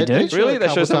just show. Yeah, they do. show Really? it a They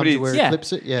couple show somebody. times where he Yeah.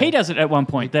 flips it. Yeah. He does it at one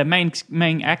point. The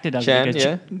main actor does Chan, it. He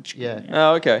goes, Yeah.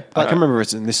 Oh, okay. I can't remember if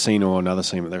it's in this scene or another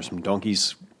scene, but there's some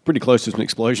donkeys pretty close to some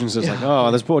explosions. It's like, oh,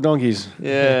 there's poor donkeys.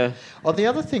 Yeah. Oh, the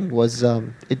other thing was,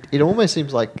 it almost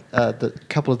seems like the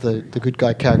couple of the good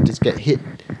guy characters get hit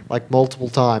like multiple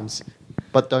times,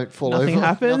 but don't fall Nothing over.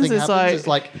 happens? Nothing It's happens. like- It's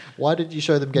like, why did you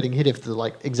show them getting hit if they're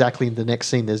like exactly in the next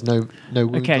scene? There's no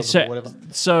wounds Okay, on them or whatever.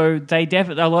 so they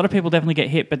a lot of people definitely get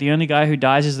hit, but the only guy who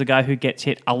dies is the guy who gets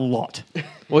hit a lot.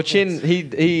 Well, Chin,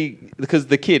 he because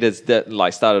the kid has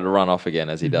like started to run off again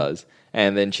as he does,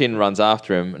 and then Chin runs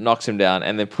after him, knocks him down,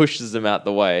 and then pushes him out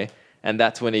the way, and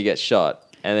that's when he gets shot.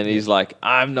 And then he's like,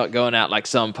 "I'm not going out like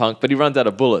some punk," but he runs out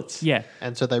of bullets. Yeah.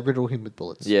 And so they riddle him with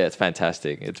bullets. Yeah, it's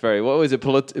fantastic. It's very what was it?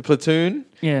 Platoon?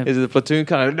 Yeah. Is it a platoon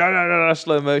kind of no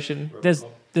slow motion? There's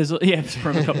it's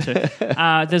Robocop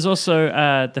too. There's also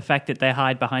the fact that they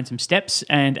hide behind some steps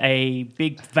and a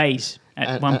big vase at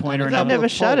And- one and- point or and That another. never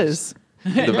Poles. shatters. The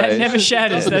That vase. never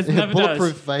shatters. That never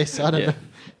Bulletproof does. vase. I don't Yeah. know.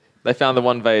 They found the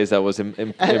one vase that was And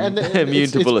immune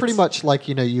it's, to it's bullets. pretty much like,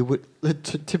 you know, you would the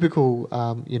typical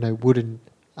you know, wooden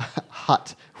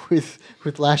hut with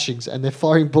lashings, and they're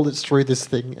firing bullets through this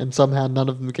thing, and somehow none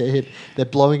of them get hit. They're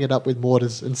blowing it up with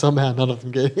mortars, and somehow none of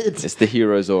them get hit. It's the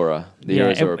hero's aura. The Yeah,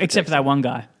 hero's aura except for protects that one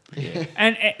guy.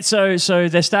 And so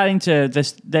they're starting to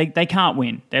they can't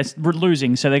win. They're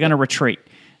losing, so they're going to retreat.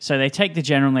 So they take the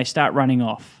general and they start running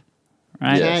off.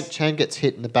 Right? Yes. Chan gets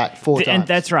hit in the back 4 times. And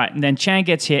that's right. And then Chan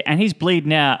gets hit, and he's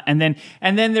bleeding out. And then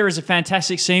there is a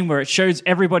fantastic scene where it shows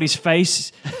everybody's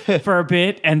face for a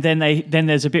bit, and then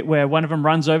there's a bit where one of them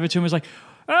runs over to him and is like,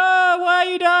 "Oh, why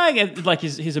are you dying?" And like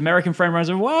his American friend runs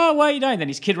over, "Whoa, why are you dying?" Then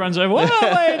his kid runs over, "Whoa,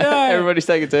 why are you dying?" Everybody's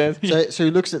taking turns. So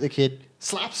he looks at the kid,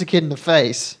 slaps the kid in the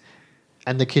face,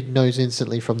 and the kid knows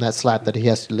instantly from that slap that he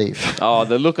has to leave. Oh,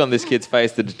 the look on this kid's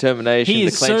face, the determination, He the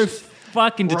is so clenched,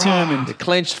 fucking determined. the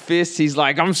clenched fists. He's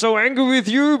like, "I'm so angry with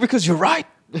you because you're right.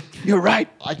 You're right."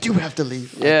 I do have to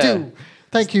leave. Yeah. I do.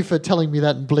 Thank you for telling me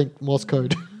that in Blink Morse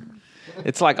code.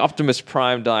 It's like Optimus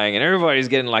Prime dying, and everybody's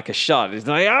getting like a shot. It's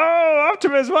like, "Oh,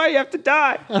 Optimus, why you have to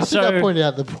die?" I think I pointed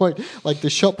out the point, like the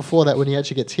shot before that when he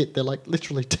actually gets hit, they're like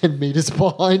literally 10 meters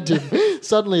behind him.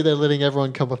 Suddenly they're letting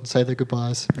everyone come up and say their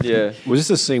goodbyes. Yeah. Was this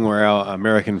a scene where our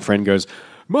American friend goes,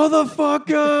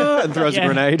 "Motherfucker," and throws Yeah. a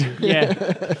grenade?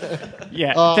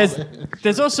 Yeah. Oh.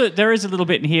 There is a little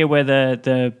bit in here where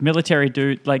the military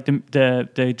dude, like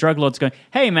the drug lord's going,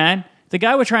 "Hey man, the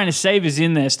guy we're trying to save is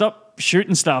in there. Stop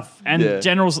shooting stuff." And Yeah.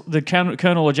 the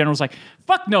colonel or general's like,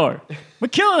 "Fuck no, we're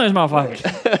killing those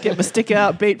motherfuckers." Get my stick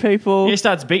out, beat people. He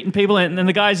starts beating people, and then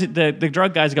the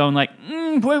drug guys are going like,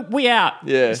 we out.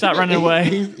 Yeah. Start running away.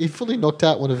 He fully knocked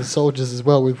out one of his soldiers as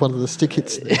well with one of the stick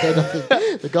hits in the head. I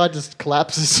think the guy just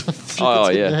collapses. Oh,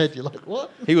 in yeah. the head. You're like, what?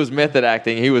 He was method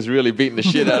acting. He was really beating the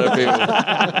shit out of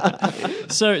people.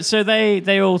 So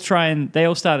they all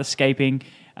start escaping.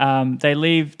 They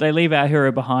leave our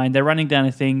hero behind. They're running down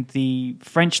a thing. The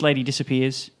French lady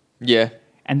disappears, Yeah.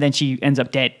 and then she ends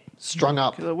up dead. Strung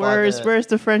up. Where's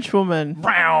the French woman?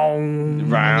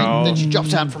 And then she drops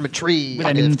down from a tree. With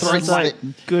and an it throws It's like it.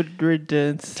 good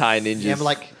riddance. Thai ninjas. Yeah, but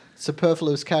like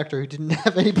superfluous character who didn't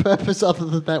have any purpose other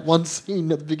than that one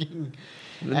scene at the beginning.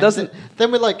 And doesn't-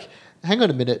 then we're like, hang on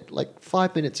a minute. Like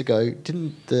 5 minutes ago,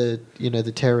 didn't the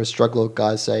terrorist drug lord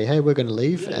guys say, "Hey, we're going to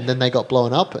leave," and then they got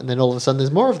blown up, and then all of a sudden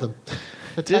there's more of them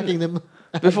attacking them.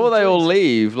 Before they all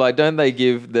leave, like, don't they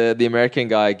give the American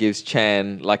guy gives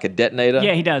Chan like a detonator?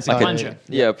 Yeah, he does, a Like plunger.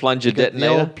 a plunger The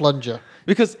detonator. old plunger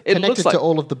Because it connected looks like to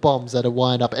all of the bombs that are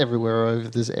wind up everywhere over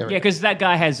this area. Yeah, because that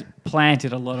guy has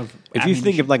planted a lot of. If you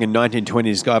think of like a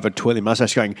 1920s guy with a twirly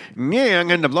mustache going, "Yeah, I'm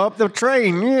going to blow up the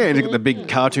train," yeah, and you got the big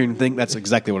cartoon thing, that's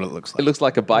exactly what it looks it like. looks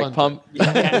like a bike pump.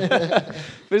 But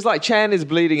it's like Chan is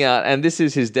bleeding out, and this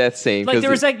is his death scene. like 'cause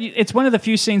there is it's one of the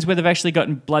few scenes where they've actually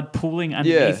gotten blood pooling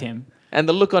underneath him. And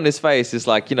the look on his face is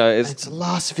like, It's the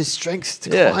last of his strength to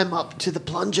Yeah. climb up to the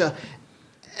plunger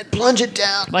and plunge it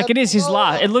down. Like it is his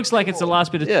last. It looks like it's the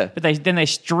last bit of. Yeah. But then they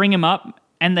string him up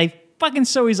and they fucking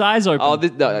sew his eyes open. oh,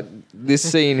 this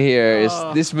scene here is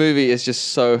this movie is just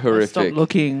so Stop horrific.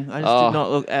 looking. I just did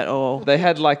not look at all. They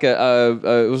had like it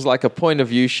was like a point of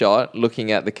view shot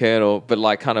looking at the Colonel, but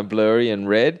like kind of blurry and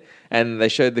red. And they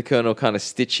showed the Colonel kind of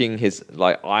stitching his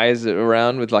like eyes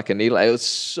around with like a needle. It was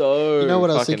so. You know what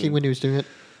I was fucking- thinking when he was doing it?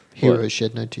 Heroes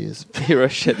shed no tears.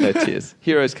 Heroes shed no tears.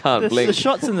 Heroes can't The blink.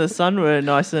 shots in the sun were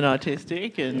nice and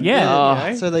artistic, and Yeah.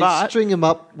 you know, So they but string him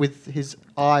up with his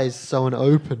eyes sewn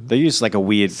open. They use like a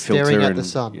weird Staring filter at and the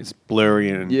sun. it's blurry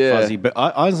and Yeah. fuzzy. But I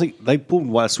honestly, they pulled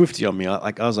Wild Swifty on me.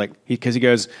 I was like, because he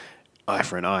goes eye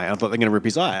for an eye. I thought they're going to rip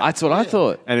his eye out. That's what I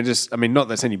thought. And it just, I mean, not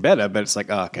that it's any better, but it's like,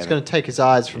 oh, okay. He's going to take his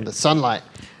eyes from the sunlight.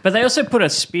 But they also put a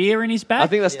spear in his back. I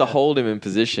think that's to hold him in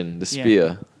position. The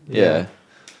spear. Yeah.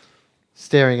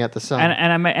 Staring at the sun.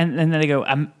 and then they go,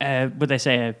 would they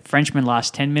say a Frenchman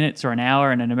lasts 10 minutes or an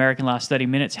hour and an American lasts 30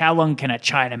 minutes? How long can a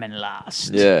Chinaman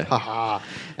last? Yeah. Haha.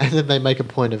 And then they make a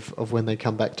point of when they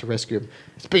come back to rescue him.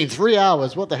 It's been 3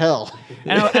 hours. What the hell?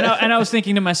 And I was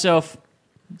thinking to myself,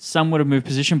 some would have moved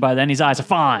position by then. His eyes are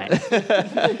fine.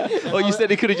 Oh, you said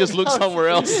he could have just looked somewhere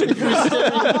else.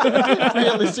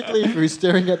 Realistically, if he was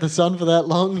staring at the sun for that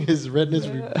long, his redness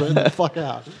would burn the fuck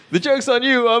out. The joke's on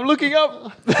you. I'm looking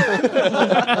up.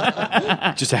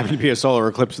 just happened to be a solar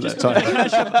eclipse at that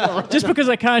time. Just because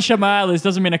I can't shut my eyelids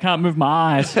doesn't mean I can't move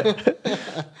my eyes.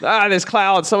 Ah, there's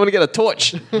clouds. Someone get a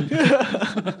torch.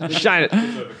 Shine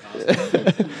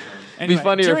it. Anyway,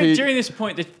 funnier if he- during this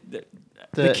point,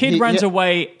 the kid runs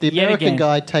away The yet American again.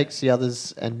 guy takes the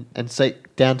others and say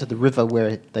down to the river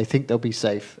where they think they'll be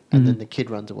safe, and then the kid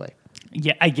runs away.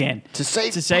 Yeah, again. To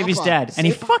save his Papa. dad. And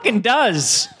he Save fucking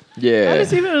does. how Yeah.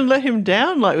 does he even let him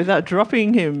down like without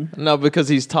dropping him? No, because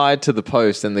he's tied to the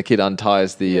post and the kid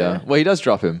unties the... well, he does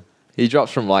drop him. He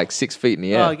drops from like 6 feet in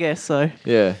the air. Oh, I guess so.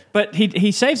 Yeah. But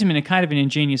he saves him in a kind of an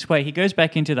ingenious way. He goes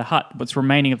back into the hut, what's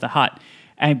remaining of the hut,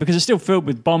 and because it's still filled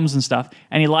with bombs and stuff,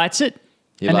 and he lights it,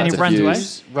 and then lights he a runs away.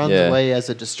 fuse. Runs Yeah. away as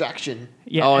a distraction.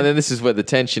 Yeah, Oh, and then this is where the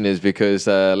tension is because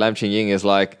Lam Ching Ying is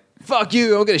like, fuck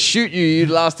you, I'm going to shoot you. You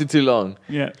lasted too long.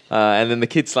 yeah. And then the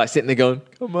kid's like sitting there going,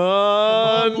 come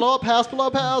on, Blow up house, blow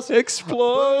up house.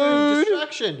 explode.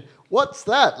 Distraction. What's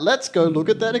that? Let's go look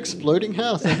at that exploding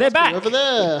house. It They're must be back. over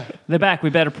there. They're back. We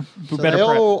better So prep.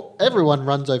 everyone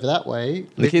runs over that way.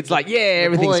 The kid's like, yeah,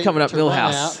 everything's Boy coming up to run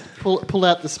Millhouse. out, pull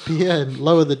out the spear and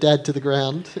lower the dad to the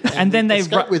ground. And then they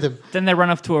escape with him. Then they run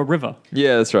off to a river.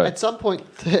 Yeah, that's right. At some point,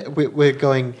 we're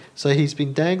going. So he's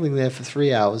been dangling there for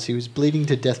 3 hours. He was bleeding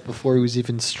to death before he was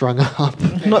even strung up.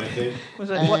 Not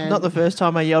the first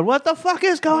time I yelled, "What the fuck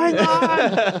is going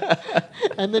on?"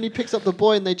 And then he picks up the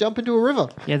boy and they jump into a river.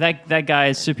 Yeah, that guy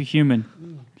is superhuman.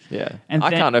 Yeah. And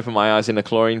I then- can't open my eyes in a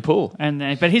chlorine pool.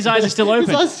 And but his eyes are still His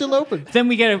open. eyes still open. Then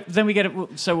we get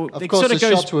it. So Of it course, sort the of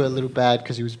goes. shots were a little bad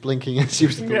because he was blinking as he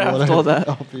was in the Yeah, I water. saw that.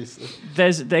 Obviously.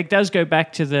 It does go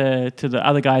back to the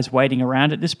other guys waiting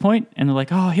around at this point, and they're like,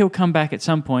 "Oh, he'll come back at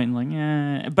some point." And like,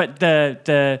 yeah, but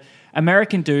the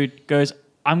American dude goes,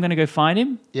 "I'm going to go find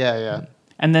him," Yeah, yeah.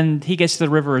 and then he gets to the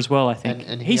river as well. I think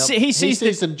And he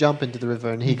sees them jump into the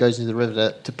river, and he goes into the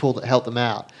river to help them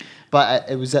out. But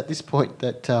it was at this point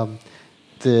that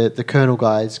the colonel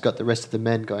guys got the rest of the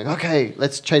men going, okay,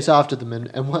 let's chase after them,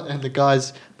 and the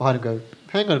guys behind him go,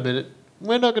 hang on a minute,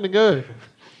 we're not going to go.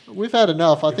 We've had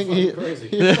enough. I think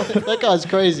that guy's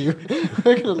crazy. We're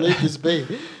going to leave this be.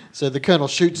 So the colonel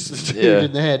shoots the dude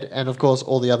in the head, and of course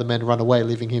all the other men run away,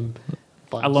 leaving him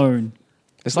by himself. alone.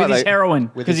 It's with like his heroin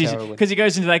With because his heroin. he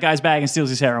goes into that guy's bag and steals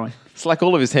his heroin. It's like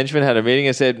all of his henchmen had a meeting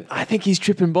and said, "I think he's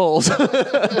tripping balls."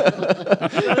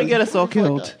 Don't get us all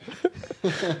killed.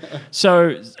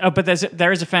 So, but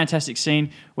there is a fantastic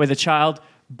scene where the child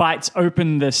bites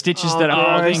open the stitches that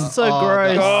are gross. holding. So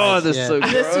gross. Oh, that's Yeah. so And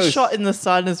there's a gross. shot in the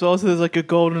sun as well, so there's like a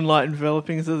golden light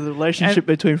enveloping. So the relationship And-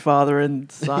 between father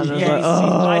and son. I was Yeah, like, he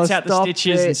oh, bites out the stop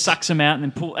stitches it. and sucks them out and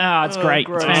then pull. Oh, it's great.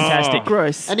 Gross. It's fantastic.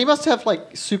 Gross. And he must have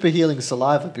like super healing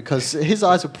saliva because his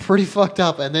eyes were pretty fucked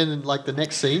up. And then in like the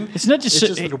next scene, It's not just- it's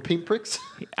just little pinpricks.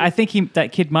 I think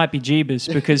that kid might be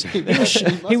Jeebus because he must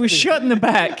was be. shot in the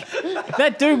back.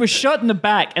 That dude was shot in the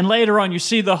back, and later on you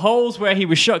see the holes where he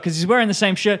was shot because he's wearing the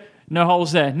same shirt. No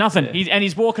holes there, nothing. And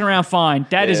he's walking around fine.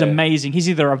 That is Yeah. amazing. He's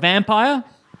either a vampire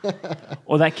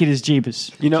or that kid is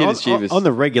Jeebus. You know, Kid on, is Jeebus. on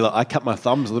the regular, I cut my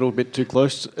thumbs a little bit too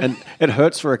close, and it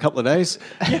hurts for a couple of days.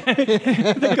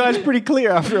 The guy's pretty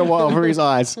clear after a while for his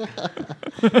eyes.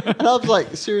 And I was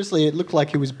like, seriously, it looked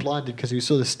like he was blinded because he was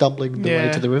sort of stumbling the way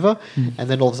Yeah. to the river. And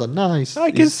then all of a sudden, nice.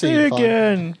 I can see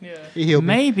again. Yeah. He healed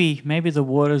me. Maybe the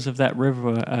waters of that river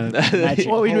are magic.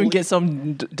 Well, we Holy- didn't get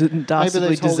some Maybe dastardly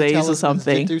those holy disease or talismans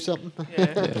something. did do something.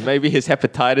 Maybe his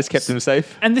hepatitis kept him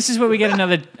safe. And this is where we get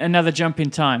another jump in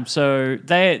time. So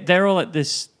they're all at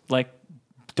this like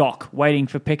dock waiting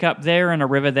for pickup. They're on a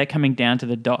river. They're coming down to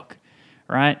the dock,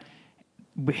 right?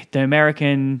 The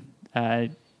American,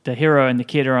 the hero and the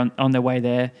kid are on their way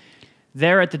there.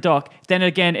 They're at the dock. Then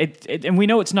again, and we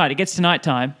know it's night. It gets to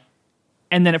nighttime,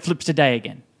 and then it flips to day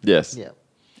again. Yes. Yeah.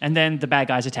 And then the bad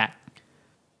guys attack.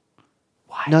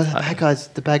 No,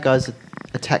 the bad guys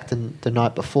attacked the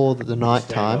night before the night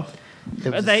time.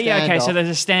 There was a Okay, so standoff. there's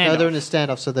a standoff. No, they're in a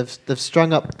standoff. So they've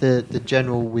strung up the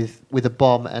general with a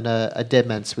bomb and a dead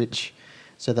man switch.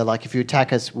 So they're like, if you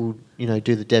attack us, we'll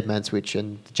do the dead man switch,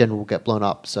 and the general will get blown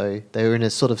up. So they're in a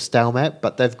sort of stalemate,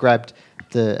 but they've grabbed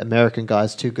the American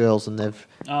guys, 2 girls, and they've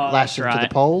lashed them that's to the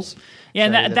right. poles. Yeah,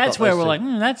 So and they've that's got where those we're two.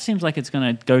 like, that seems like it's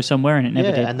going to go somewhere, and it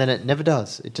never did. And then it never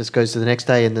does. It just goes to the next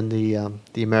day, and then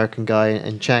the American guy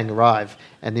and Chang arrive,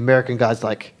 and the American guy's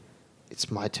like, "It's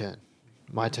my turn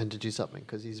to do something,"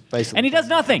 because he's basically And he does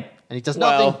nothing. and he does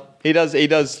nothing. Well, he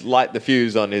does light the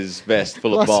fuse on his vest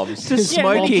full of bombs. Just Yeah,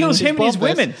 and he smoking. kills him and his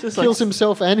bomb vest women. kills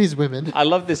himself and his women. I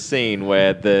love this scene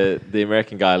where the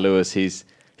American guy Lewis, he's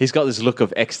got this look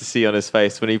of ecstasy on his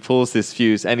face when he pulls this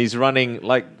fuse and he's running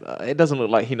like it doesn't look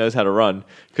like he knows how to run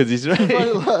because he's No, it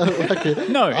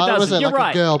I doesn't. wasn't You're like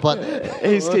right. a girl, but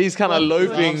he's kind of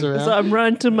loping. arms around. So I'm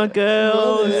running to my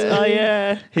girls. Oh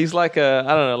yeah. He's like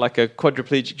like a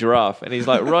quadriplegic giraffe, and he's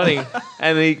like running,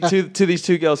 and to these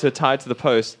 2 girls who are tied to the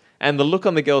post, and the look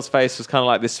on the girl's face was kind of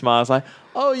like this smile. It's like,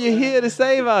 "Oh, you're here to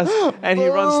save us!" And he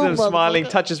runs to them, Boom, smiling, motherfucker.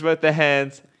 touches both their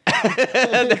hands, and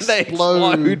then they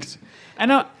explode.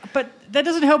 But that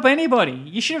doesn't help anybody.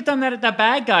 You should have done that at the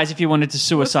bad guys if you wanted to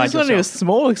suicide It's only a yourself.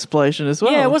 small explosion as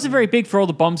well. Yeah, it wasn't very big for all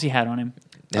the bombs he had on him.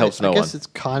 It helps I no one. guess it's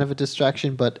kind of a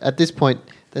distraction, but at this point,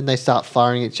 then they start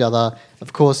firing each other.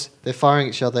 Of course, they're firing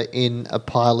each other in a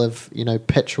pile of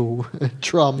petrol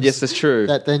drums. Yes, that's true.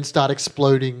 That then start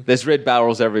exploding. There's red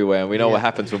barrels everywhere, and we know Yeah. what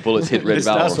happens when bullets hit red It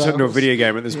starts barrels. to turn into a video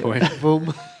game at this point.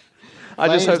 Boom. I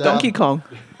just hope Flames that Donkey Kong.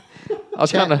 I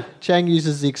was kind of. Chang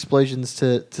uses the explosions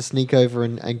to sneak over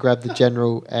and grab the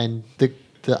general and the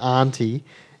auntie,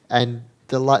 and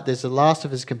there's the last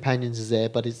of his companions is there,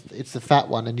 but it's the fat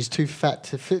one, and he's too fat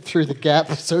to fit through the gap,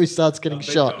 so he starts getting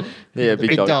shot. Yeah, The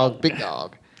big dog. big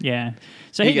dog. Yeah.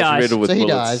 So He he gets dies. riddled with So he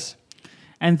bullets. dies.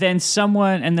 And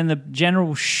then the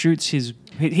general shoots his.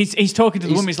 He's talking to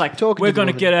the He's woman. He's like, talking to "We're the going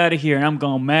to woman. get out of here, and I'm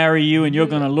going to marry you, and you're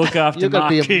going to look after You're my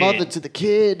going to be kid." a mother to the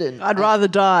kid, and I'd rather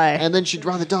die. and then she'd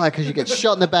rather die because you get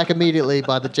shot in the back immediately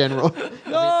by the general.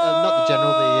 Not the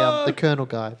general, the colonel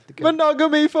guy. The colonel.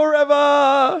 Monogamy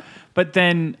forever. But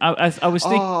then I was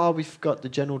thinking, Oh, we forgot the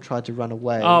general tried to run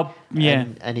away. Oh, yeah.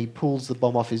 And he pulls the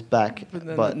bomb off his back,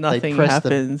 then but they nothing press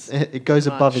happens it goes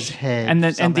above much. his head. And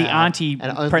the somehow, auntie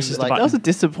and only, presses the like, button. That was a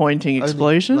disappointing only,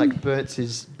 explosion. Like burns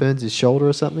his shoulder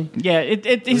or something. yeah,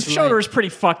 his was shoulder like- is pretty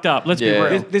fucked up. Let's Yeah.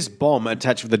 be real. This bomb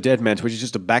attached with the dead man, which is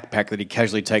just a backpack that he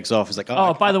casually takes off. It's like,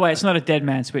 Oh, by the way, it's not a dead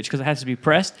man switch because it has to be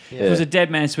pressed. If it was a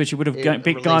dead man switch, it would have It gone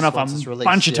released off once it's a released,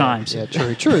 bunch of yeah. times. Yeah,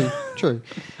 true.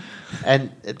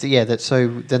 And so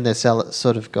then they're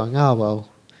sort of going, oh well,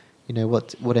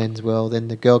 what ends well. Then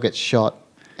the girl gets shot,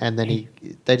 and then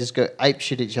they just go ape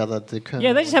shit each other. The Colonel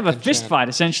Yeah, they just have a and fist Chan. fight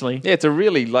essentially. Yeah, it's a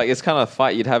really it's kind of a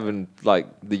fight you'd have in like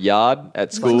the yard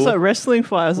at school. It's like wrestling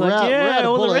fight. I was like, We're yeah, out of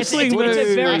all the bullets. wrestling moves.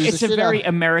 It's a Shit very out.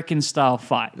 American style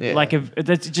fight. Yeah. Like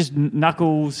that's just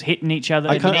knuckles hitting each other,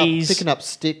 knees. Picking up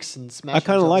sticks and smashing. I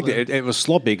kind of each liked other. it. It was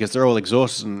sloppy because they're all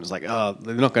exhausted, and it's like, oh,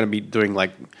 they're not going to be doing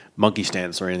like monkey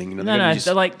stance or anything. You know, No, they're gonna no, be just-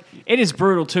 they're like it is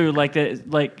brutal too. Like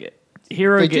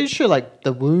hero They do gets show like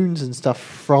the wounds and stuff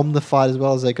from the fight as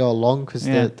well as they go along because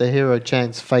Yeah. the hero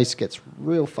Chan's face gets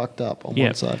real fucked up on Yeah.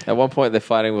 one side. At one point, they're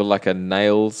fighting with like a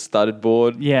nail-studded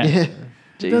board. yeah.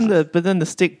 Jesus. But then the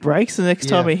stick breaks the next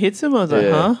time Yeah. he hits him. I was like,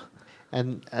 Yeah. huh?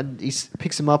 And he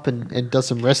picks him up and does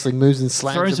some wrestling moves and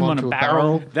slams Throws him him on onto a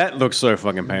barrel. that looks so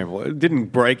fucking painful. It didn't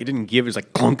break. It didn't give. It's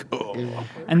like clunk. Oh.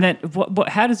 And then what?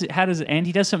 How does it end?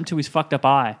 He does something to his fucked up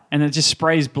eye, and it just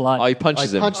sprays blood. Oh, he He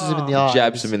punches him. punches him in the eye.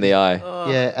 Jabs him in the eye.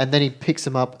 Yeah, and then he picks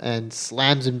him up and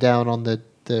slams him down on the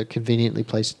conveniently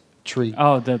placed tree,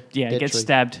 Oh, Dead gets tree.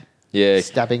 stabbed. Yeah,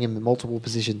 stabbing him in multiple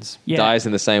positions. Yeah. dies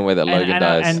in the same way that Logan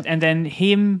dies. And then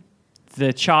him,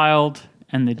 the child,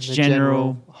 and the And the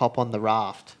general. hop on the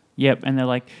raft. Yep, and they're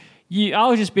like,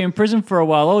 I'll just be in prison for a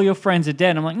while. All your friends are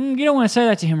dead. I'm like, you don't want to say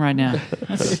that to him right now.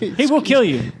 He will kill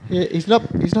you. Yeah, he's not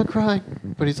crying,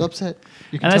 but he's upset.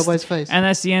 You can And tell that's, by his face. and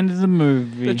that's the end of the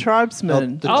movie. The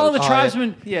tribesmen. The- Oh, the Oh, yeah.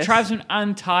 tribesmen! Yes. Tribesmen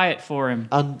untie it for him.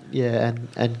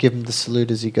 and give him the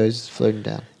salute as he goes floating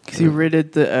down. Because he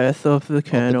ridded the earth of the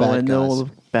colonel bad and all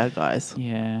guys. the bad guys.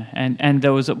 Yeah, and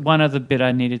there was one other bit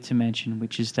I needed to mention,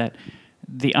 which is that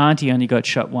the auntie only got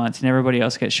shot once, and everybody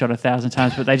else gets shot 1,000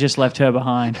 times, but they just left her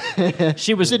behind.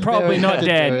 She was Didn't probably bury her, not didn't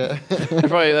dead. bury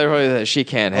her. they're probably she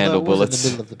can't Although handle it was bullets.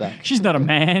 in the middle of the back. She's not a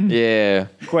man. Yeah.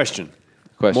 Question.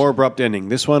 Question. More abrupt ending.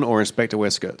 This one or Inspector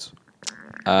Wears Skirts?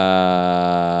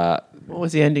 What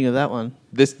was the ending of that one?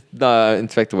 This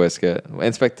Inspector Wesker.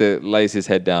 Inspector lays his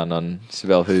head down on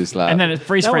Sibel Hu's lap, And then it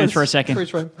freeze That frames was for a second. Freeze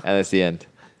frame. and that's the end.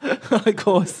 Of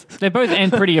course. They both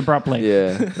end pretty abruptly.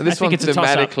 Yeah. This think one it's a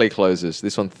toss-up. thematically closes.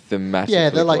 This one thematically Yeah,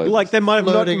 they're like- closes. Like they might have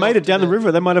not Floating made off it down to the the-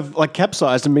 river. They might have like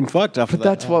capsized and been fucked after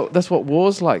But that. that's what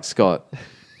war's like, Scott.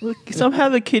 Look, somehow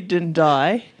the kid didn't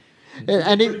die. And yeah,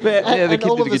 the and kid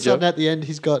all did a of a good sudden job. at the end,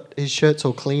 he's got his shirt's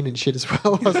all clean and shit as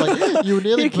well. I was like, you were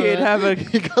nearly You can't burnt. have a-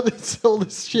 You got all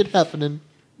this shit happening.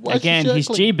 Why is your Again, shirt he's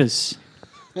clean? Jeebus.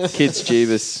 Kids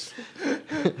Jeebus.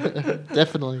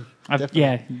 Definitely.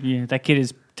 Yeah, that kid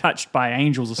is touched by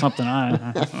angels or something. I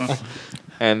don't know.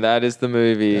 And that is the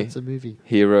movie. That's a movie.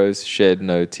 Heroes Shed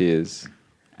No Tears.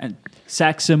 And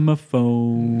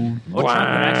saxophone. Or trumpet,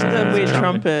 actually. That It's a weird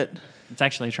trumpet. It's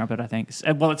actually a trumpet, I think.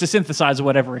 Well, it's a synthesizer,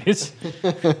 whatever it is.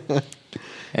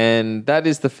 And that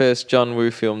is the first John Woo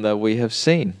film that we have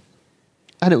seen.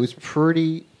 And it was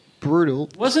pretty brutal.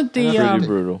 Wasn't Pretty the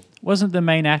brutal. wasn't the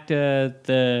main actor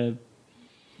the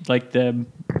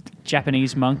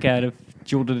Japanese monk out of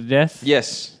Duel to the Death?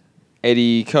 Yes.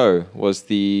 Eddie Ko was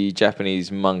the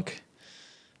Japanese monk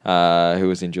who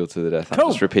was in Duel to the Death. Cool. I'm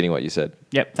just repeating what you said.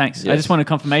 Yep, thanks. I Yes. just wanted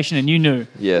confirmation, and you knew.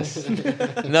 Yes.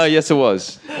 No, yes, it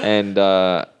was. And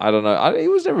I don't know. He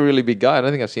was never a really big guy. I don't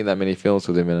think I've seen that many films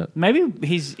with him in it. Maybe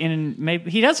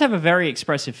he does have a very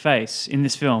expressive face in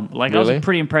this film. Like I Really? was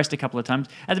pretty impressed a couple of times.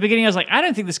 At the beginning, I was like, I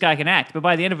don't think this guy can act, but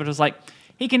by the end of it, I was like,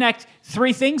 he can act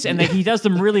 3 things, and then he does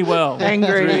them really well.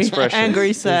 Angry, expressions.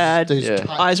 angry, sad, Those Yeah.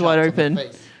 tight eyes wide shots on the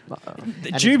open. face.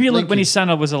 Jubilant when blinking. his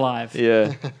son was alive.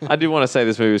 Yeah. I do want to say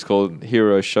this movie is called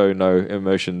Hero Show No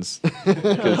Emotions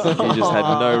because he just had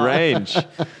no range.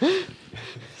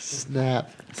 Snap.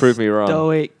 Prove me wrong.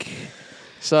 Stoic.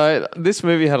 So this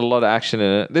movie had a lot of action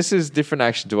in it. This is different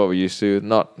action to what we used to.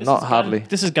 Not hardly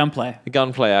This is gunplay,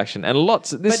 gunplay action and lots.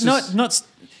 This but is, not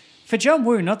for John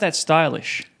Woo. Not that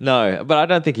stylish. no, but I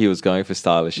don't think he was going for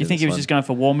stylish. You in think this he was one. just going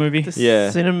for war movie? The Yeah.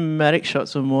 cinematic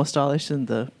shots were more stylish than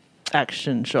the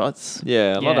action shots.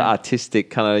 Yeah, a lot of Yeah. artistic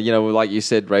kind of, like you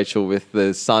said, Rachel, with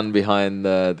the sun behind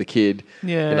the kid.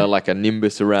 Yeah. Like a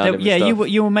nimbus around him. Yeah, and you stuff. were,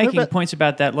 you were making about- points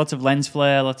about that. Lots of lens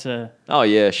flare, lots of. Oh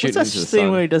yeah, What's shooting that into the scene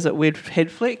sun. where he does that weird head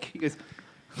flick? He goes,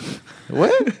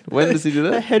 When does he do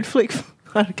a that? head flick.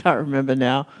 I can't remember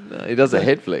now. No, he does a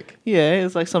head flick. Yeah, it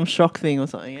was like some shock thing or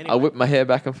something. Anyway. I whip my hair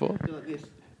back and forth.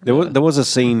 There was a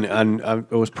scene, and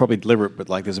it was probably deliberate, but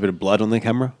like there's a bit of blood on the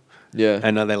camera, Yeah,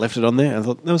 and they left it on there. I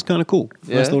thought that was kind of cool.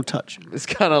 Yeah. Nice little touch. it's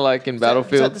kind of like in Was that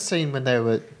Battlefield. the scene when they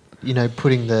were,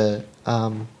 putting the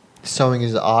sewing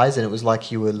his eyes, and it was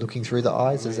like you were looking through the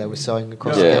eyes as they were sewing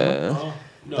across the camera?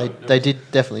 Yeah, They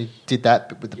definitely did that,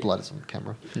 but with the blood on the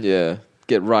camera. yeah.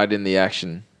 Get right in the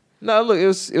action. No, look, it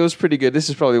was pretty good. This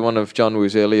is probably one of John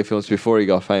Woo's earlier films before he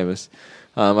got famous.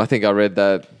 I think I read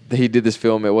that he did this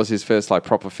film. It was his first like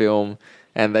proper film,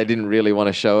 and they didn't really want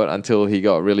to show it until he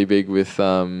got really big with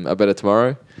A Better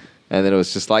Tomorrow, and then it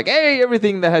was just like, hey,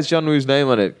 everything that has John Woo's name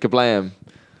on it, kablam!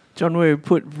 John Woo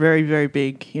put very, very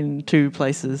big in 2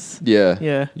 places. Yeah,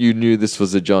 Yeah. You knew this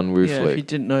was a John Woo Yeah, if you flick.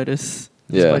 didn't notice,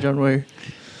 it's Yeah. by John Woo.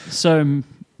 So,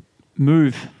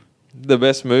 move. The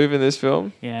best move in this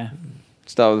film. Yeah.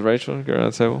 Start with Rachel. Go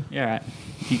around the table. Yeah, right.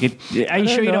 You could. Are you don't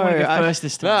sure you don't want to know. go first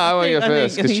this No, time? I want to go I think-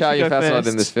 first I because think you Chow should go Yun-fat's not in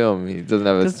first. this film. He doesn't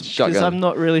have a Because shotgun. I'm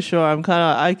not really sure.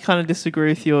 I kind of disagree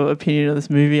with your opinion of this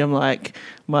movie. I'm like,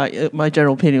 my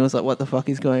general opinion was like, what the fuck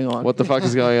is going on? What the fuck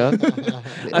is going on?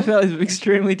 I felt it was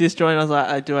extremely disjointed. I was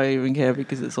like, do I even care?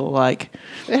 Because it's all like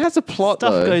It has a plot,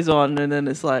 stuff though. goes on, and then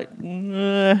it's like,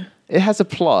 It has a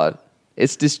plot.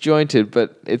 It's disjointed,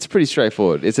 but it's pretty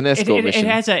straightforward. It's an escort mission.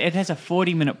 It has a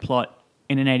 40-minute plot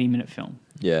in an 80-minute film.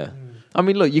 Yeah. I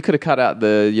mean, look, you could have cut out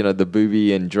the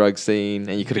booby and drug scene,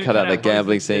 and you could have cut out the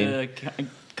gambling scene. The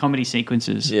comedy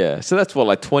sequences. Yeah. So that's what,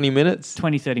 like 20 minutes?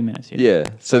 20, 30 minutes. Yeah. Yeah.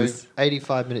 So, So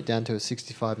 85-minute down to a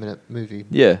 65-minute movie.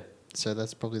 yeah. So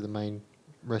that's probably the main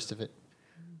rest of it.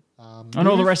 And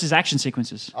all the rest is action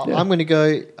sequences. I'm going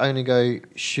to go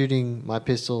shooting my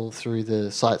pistol through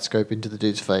the sight scope into the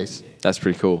dude's face. That's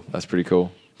pretty cool. That's pretty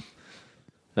cool.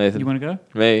 Nathan? You want to go?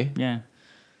 Me? Yeah.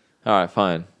 All right,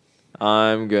 fine.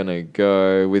 I'm going to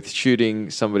go with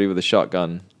shooting somebody with a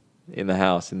shotgun in the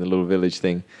house, in the little village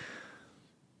thing.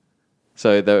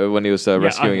 So when he was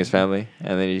rescuing his family,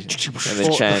 and then Chan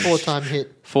 4-time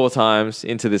hit. 4 times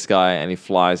into this guy, and he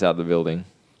flies out the building.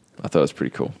 I thought it was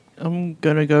pretty cool. I'm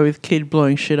gonna go with kid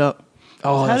blowing shit up.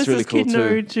 Oh, How that's does really this cool kid know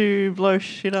too. to blow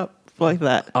shit up like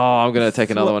that? Oh, I'm going to take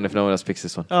another What? one if no one else picks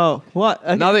this one. Oh, what?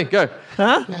 Okay. Nothing, go.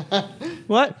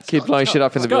 What? Keep blowing shit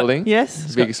up in the Scott. building.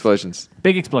 Yes. Big explosions.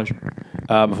 Big explosion.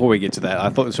 Before we get to that, I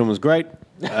thought this film was great.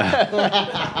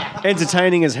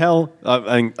 Entertaining as hell. I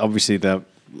think obviously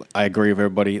I agree with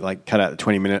everybody. Like, cut out the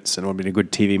 20 minutes and it would have been a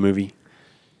good TV movie.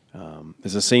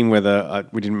 There's a scene where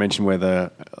we didn't mention where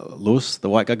Lewis, the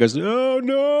white guy, goes, "Oh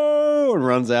no!" and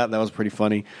runs out. That was pretty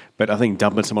funny. But I think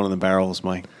dumping someone in the barrel is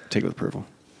my take with approval.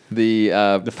 The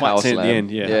The power fight scene at slam. the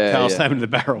end, yeah, power yeah. slam in the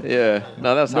barrel. Yeah,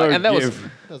 no, that was No hard. And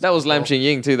give. that was Lam Ching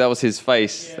Ying too. That was his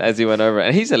face as he went over,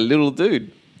 and he's a little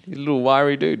dude, he's a little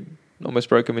wiry dude. Almost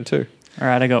broke him in two. All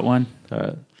right, I got one. All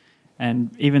right.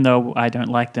 And even though I don't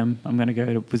like them, I'm going to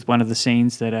go with one of the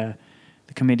scenes that are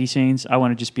the committee scenes. I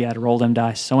want to just be able to roll them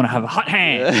dice. I want to have a hot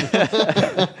hand.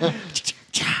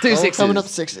 2 sixes. Coming up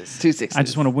 6s. 2 sixes. I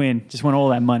just want to win. Just want all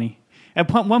that money. At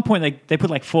one point, they put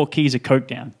like 4 keys of coke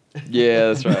down. Yeah,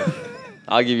 that's right.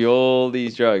 I'll give you all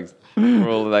these drugs for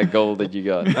all of that gold that you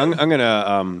got.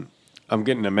 I'm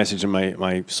getting a message in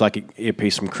my psychic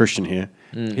earpiece from Christian here.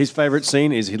 His favorite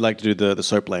scene is he'd like to do the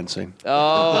Soapland scene.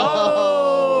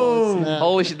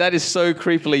 Holy shit, that is so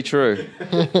creepily true.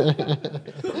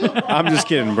 I'm just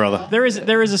kidding, brother. There is a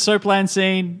soapland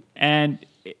scene, and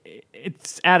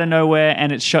it's out of nowhere,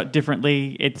 and it's shot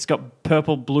differently. It's got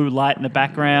purple blue light in the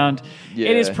background. Yeah.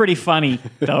 It is pretty funny,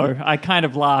 though. I kind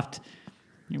of laughed.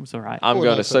 It was all right. I'm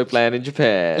going to Soapland in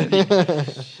Japan.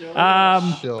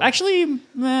 Sure. Actually,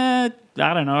 I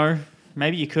don't know.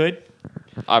 Maybe you could.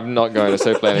 I'm not going to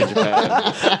Soapland in Japan.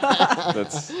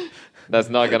 That's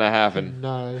not going to happen.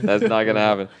 No. That's not going to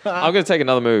happen. I'm going to take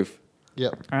another move.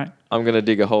 Yep. All right. I'm going to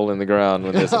dig a hole in the ground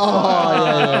when there's a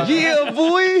fire. Yeah,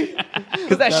 boy!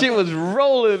 Because that shit was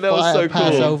rolling. That was so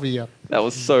Pass cool. over you. That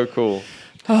was so cool.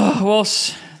 Well,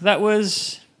 that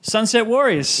was Sunset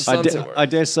Warriors. I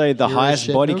dare say the You're highest a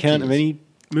shed, body no count of keys. any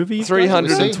movie.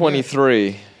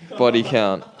 323 body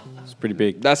count. It's pretty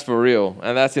big. That's for real.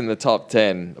 And that's in the top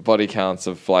 10 body counts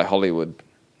of like Hollywood.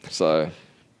 So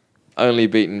only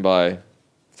beaten by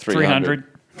 300.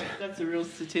 That's a real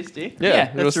statistic.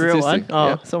 Yeah, That's a real one. statistic. Oh,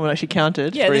 Yeah. someone actually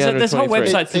counted. Yeah, there's whole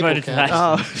 323. websites devoted to that.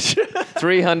 Oh,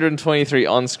 323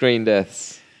 on-screen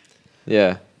deaths.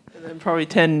 Yeah. and then probably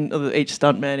 10 of each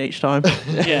stuntman each time.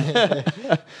 Yeah.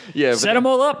 Yeah. Set them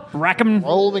all up, rack them.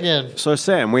 Roll them again. So,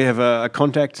 Sam, we have a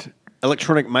contact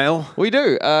electronic mail. We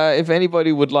do. If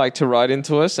anybody would like to write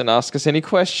into us and ask us any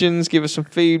questions, give us some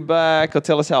feedback, or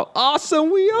tell us how awesome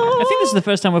we are. I think this is the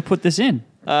first time we've put this in.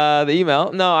 The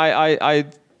email. No, I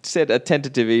said a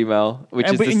tentative email, which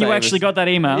is the And same you actually as, got that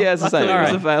email? Yeah, it's the I thought same. it was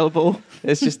email. available.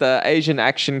 It's just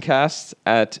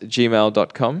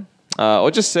asianactioncast@gmail.com.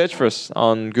 Or just search for us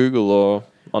on Google or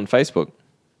on Facebook.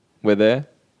 We're there.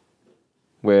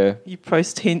 Where You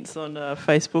post hints on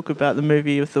Facebook about the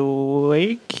movie of the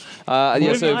week.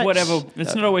 Whatever.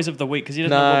 It's not always of the week because you don't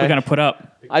know what No. we're going to put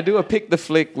up. I do a pick the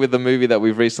flick with the movie that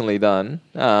we've recently done,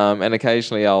 and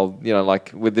occasionally I'll,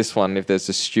 like with this one, if there's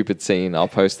a stupid scene, I'll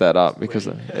post that up because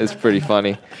it's pretty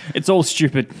funny. It's all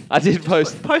stupid. I did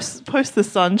post Post the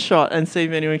sun shot and see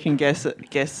if anyone can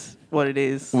guess what it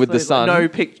is. With the sun?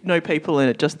 No people in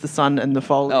it, just the sun and the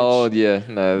foliage. Oh yeah,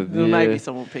 no. Well, yeah. maybe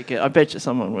someone will pick it. I bet you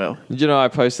someone will. I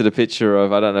posted a picture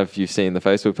of. I don't know if you've seen the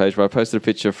Facebook page, but I posted a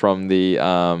picture from the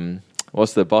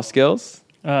what's the Boss Girls?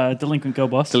 Delinquent Girl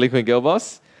Boss. Delinquent Girl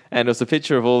Boss. And it was a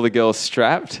picture of all the girls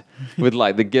strapped with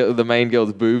like the main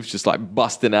girl's boobs just like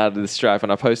busting out of the strap.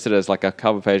 And I posted it as like a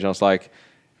cover page and I was like,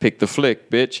 pick the flick,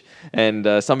 bitch. And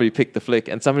somebody picked the flick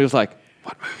and somebody was like,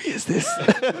 what movie is this?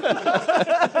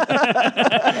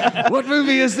 What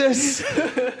movie is this?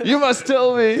 You must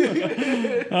tell me.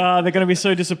 They're going to be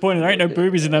so disappointed. There ain't no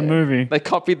boobies in that movie. They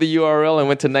copied the URL and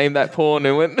went to name that porn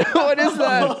and went, what is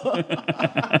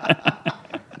that?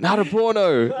 Not a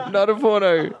porno. Not a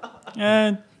porno.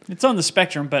 It's on the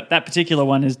spectrum, but that particular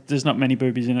one there's not many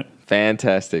boobies in it.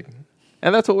 Fantastic.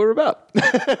 And that's what we're about.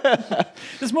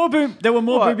 There were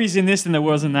more boobies in this than there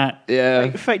was in that.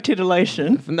 Yeah. Fake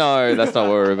titillation. No, that's not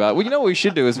what we're about. Well, you know what we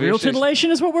should do is Real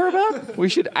titillation is what we're about? we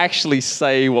should actually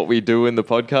say what we do in the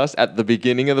podcast at the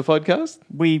beginning of the podcast.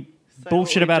 We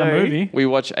bullshit about a movie. We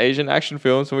watch Asian action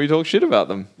films and we talk shit about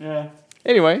them. Yeah.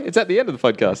 Anyway, it's at the end of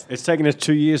the podcast. It's taken us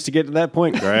 2 years to get to that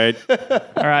point. Great. All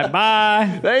right,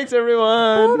 bye. Thanks,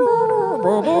 everyone.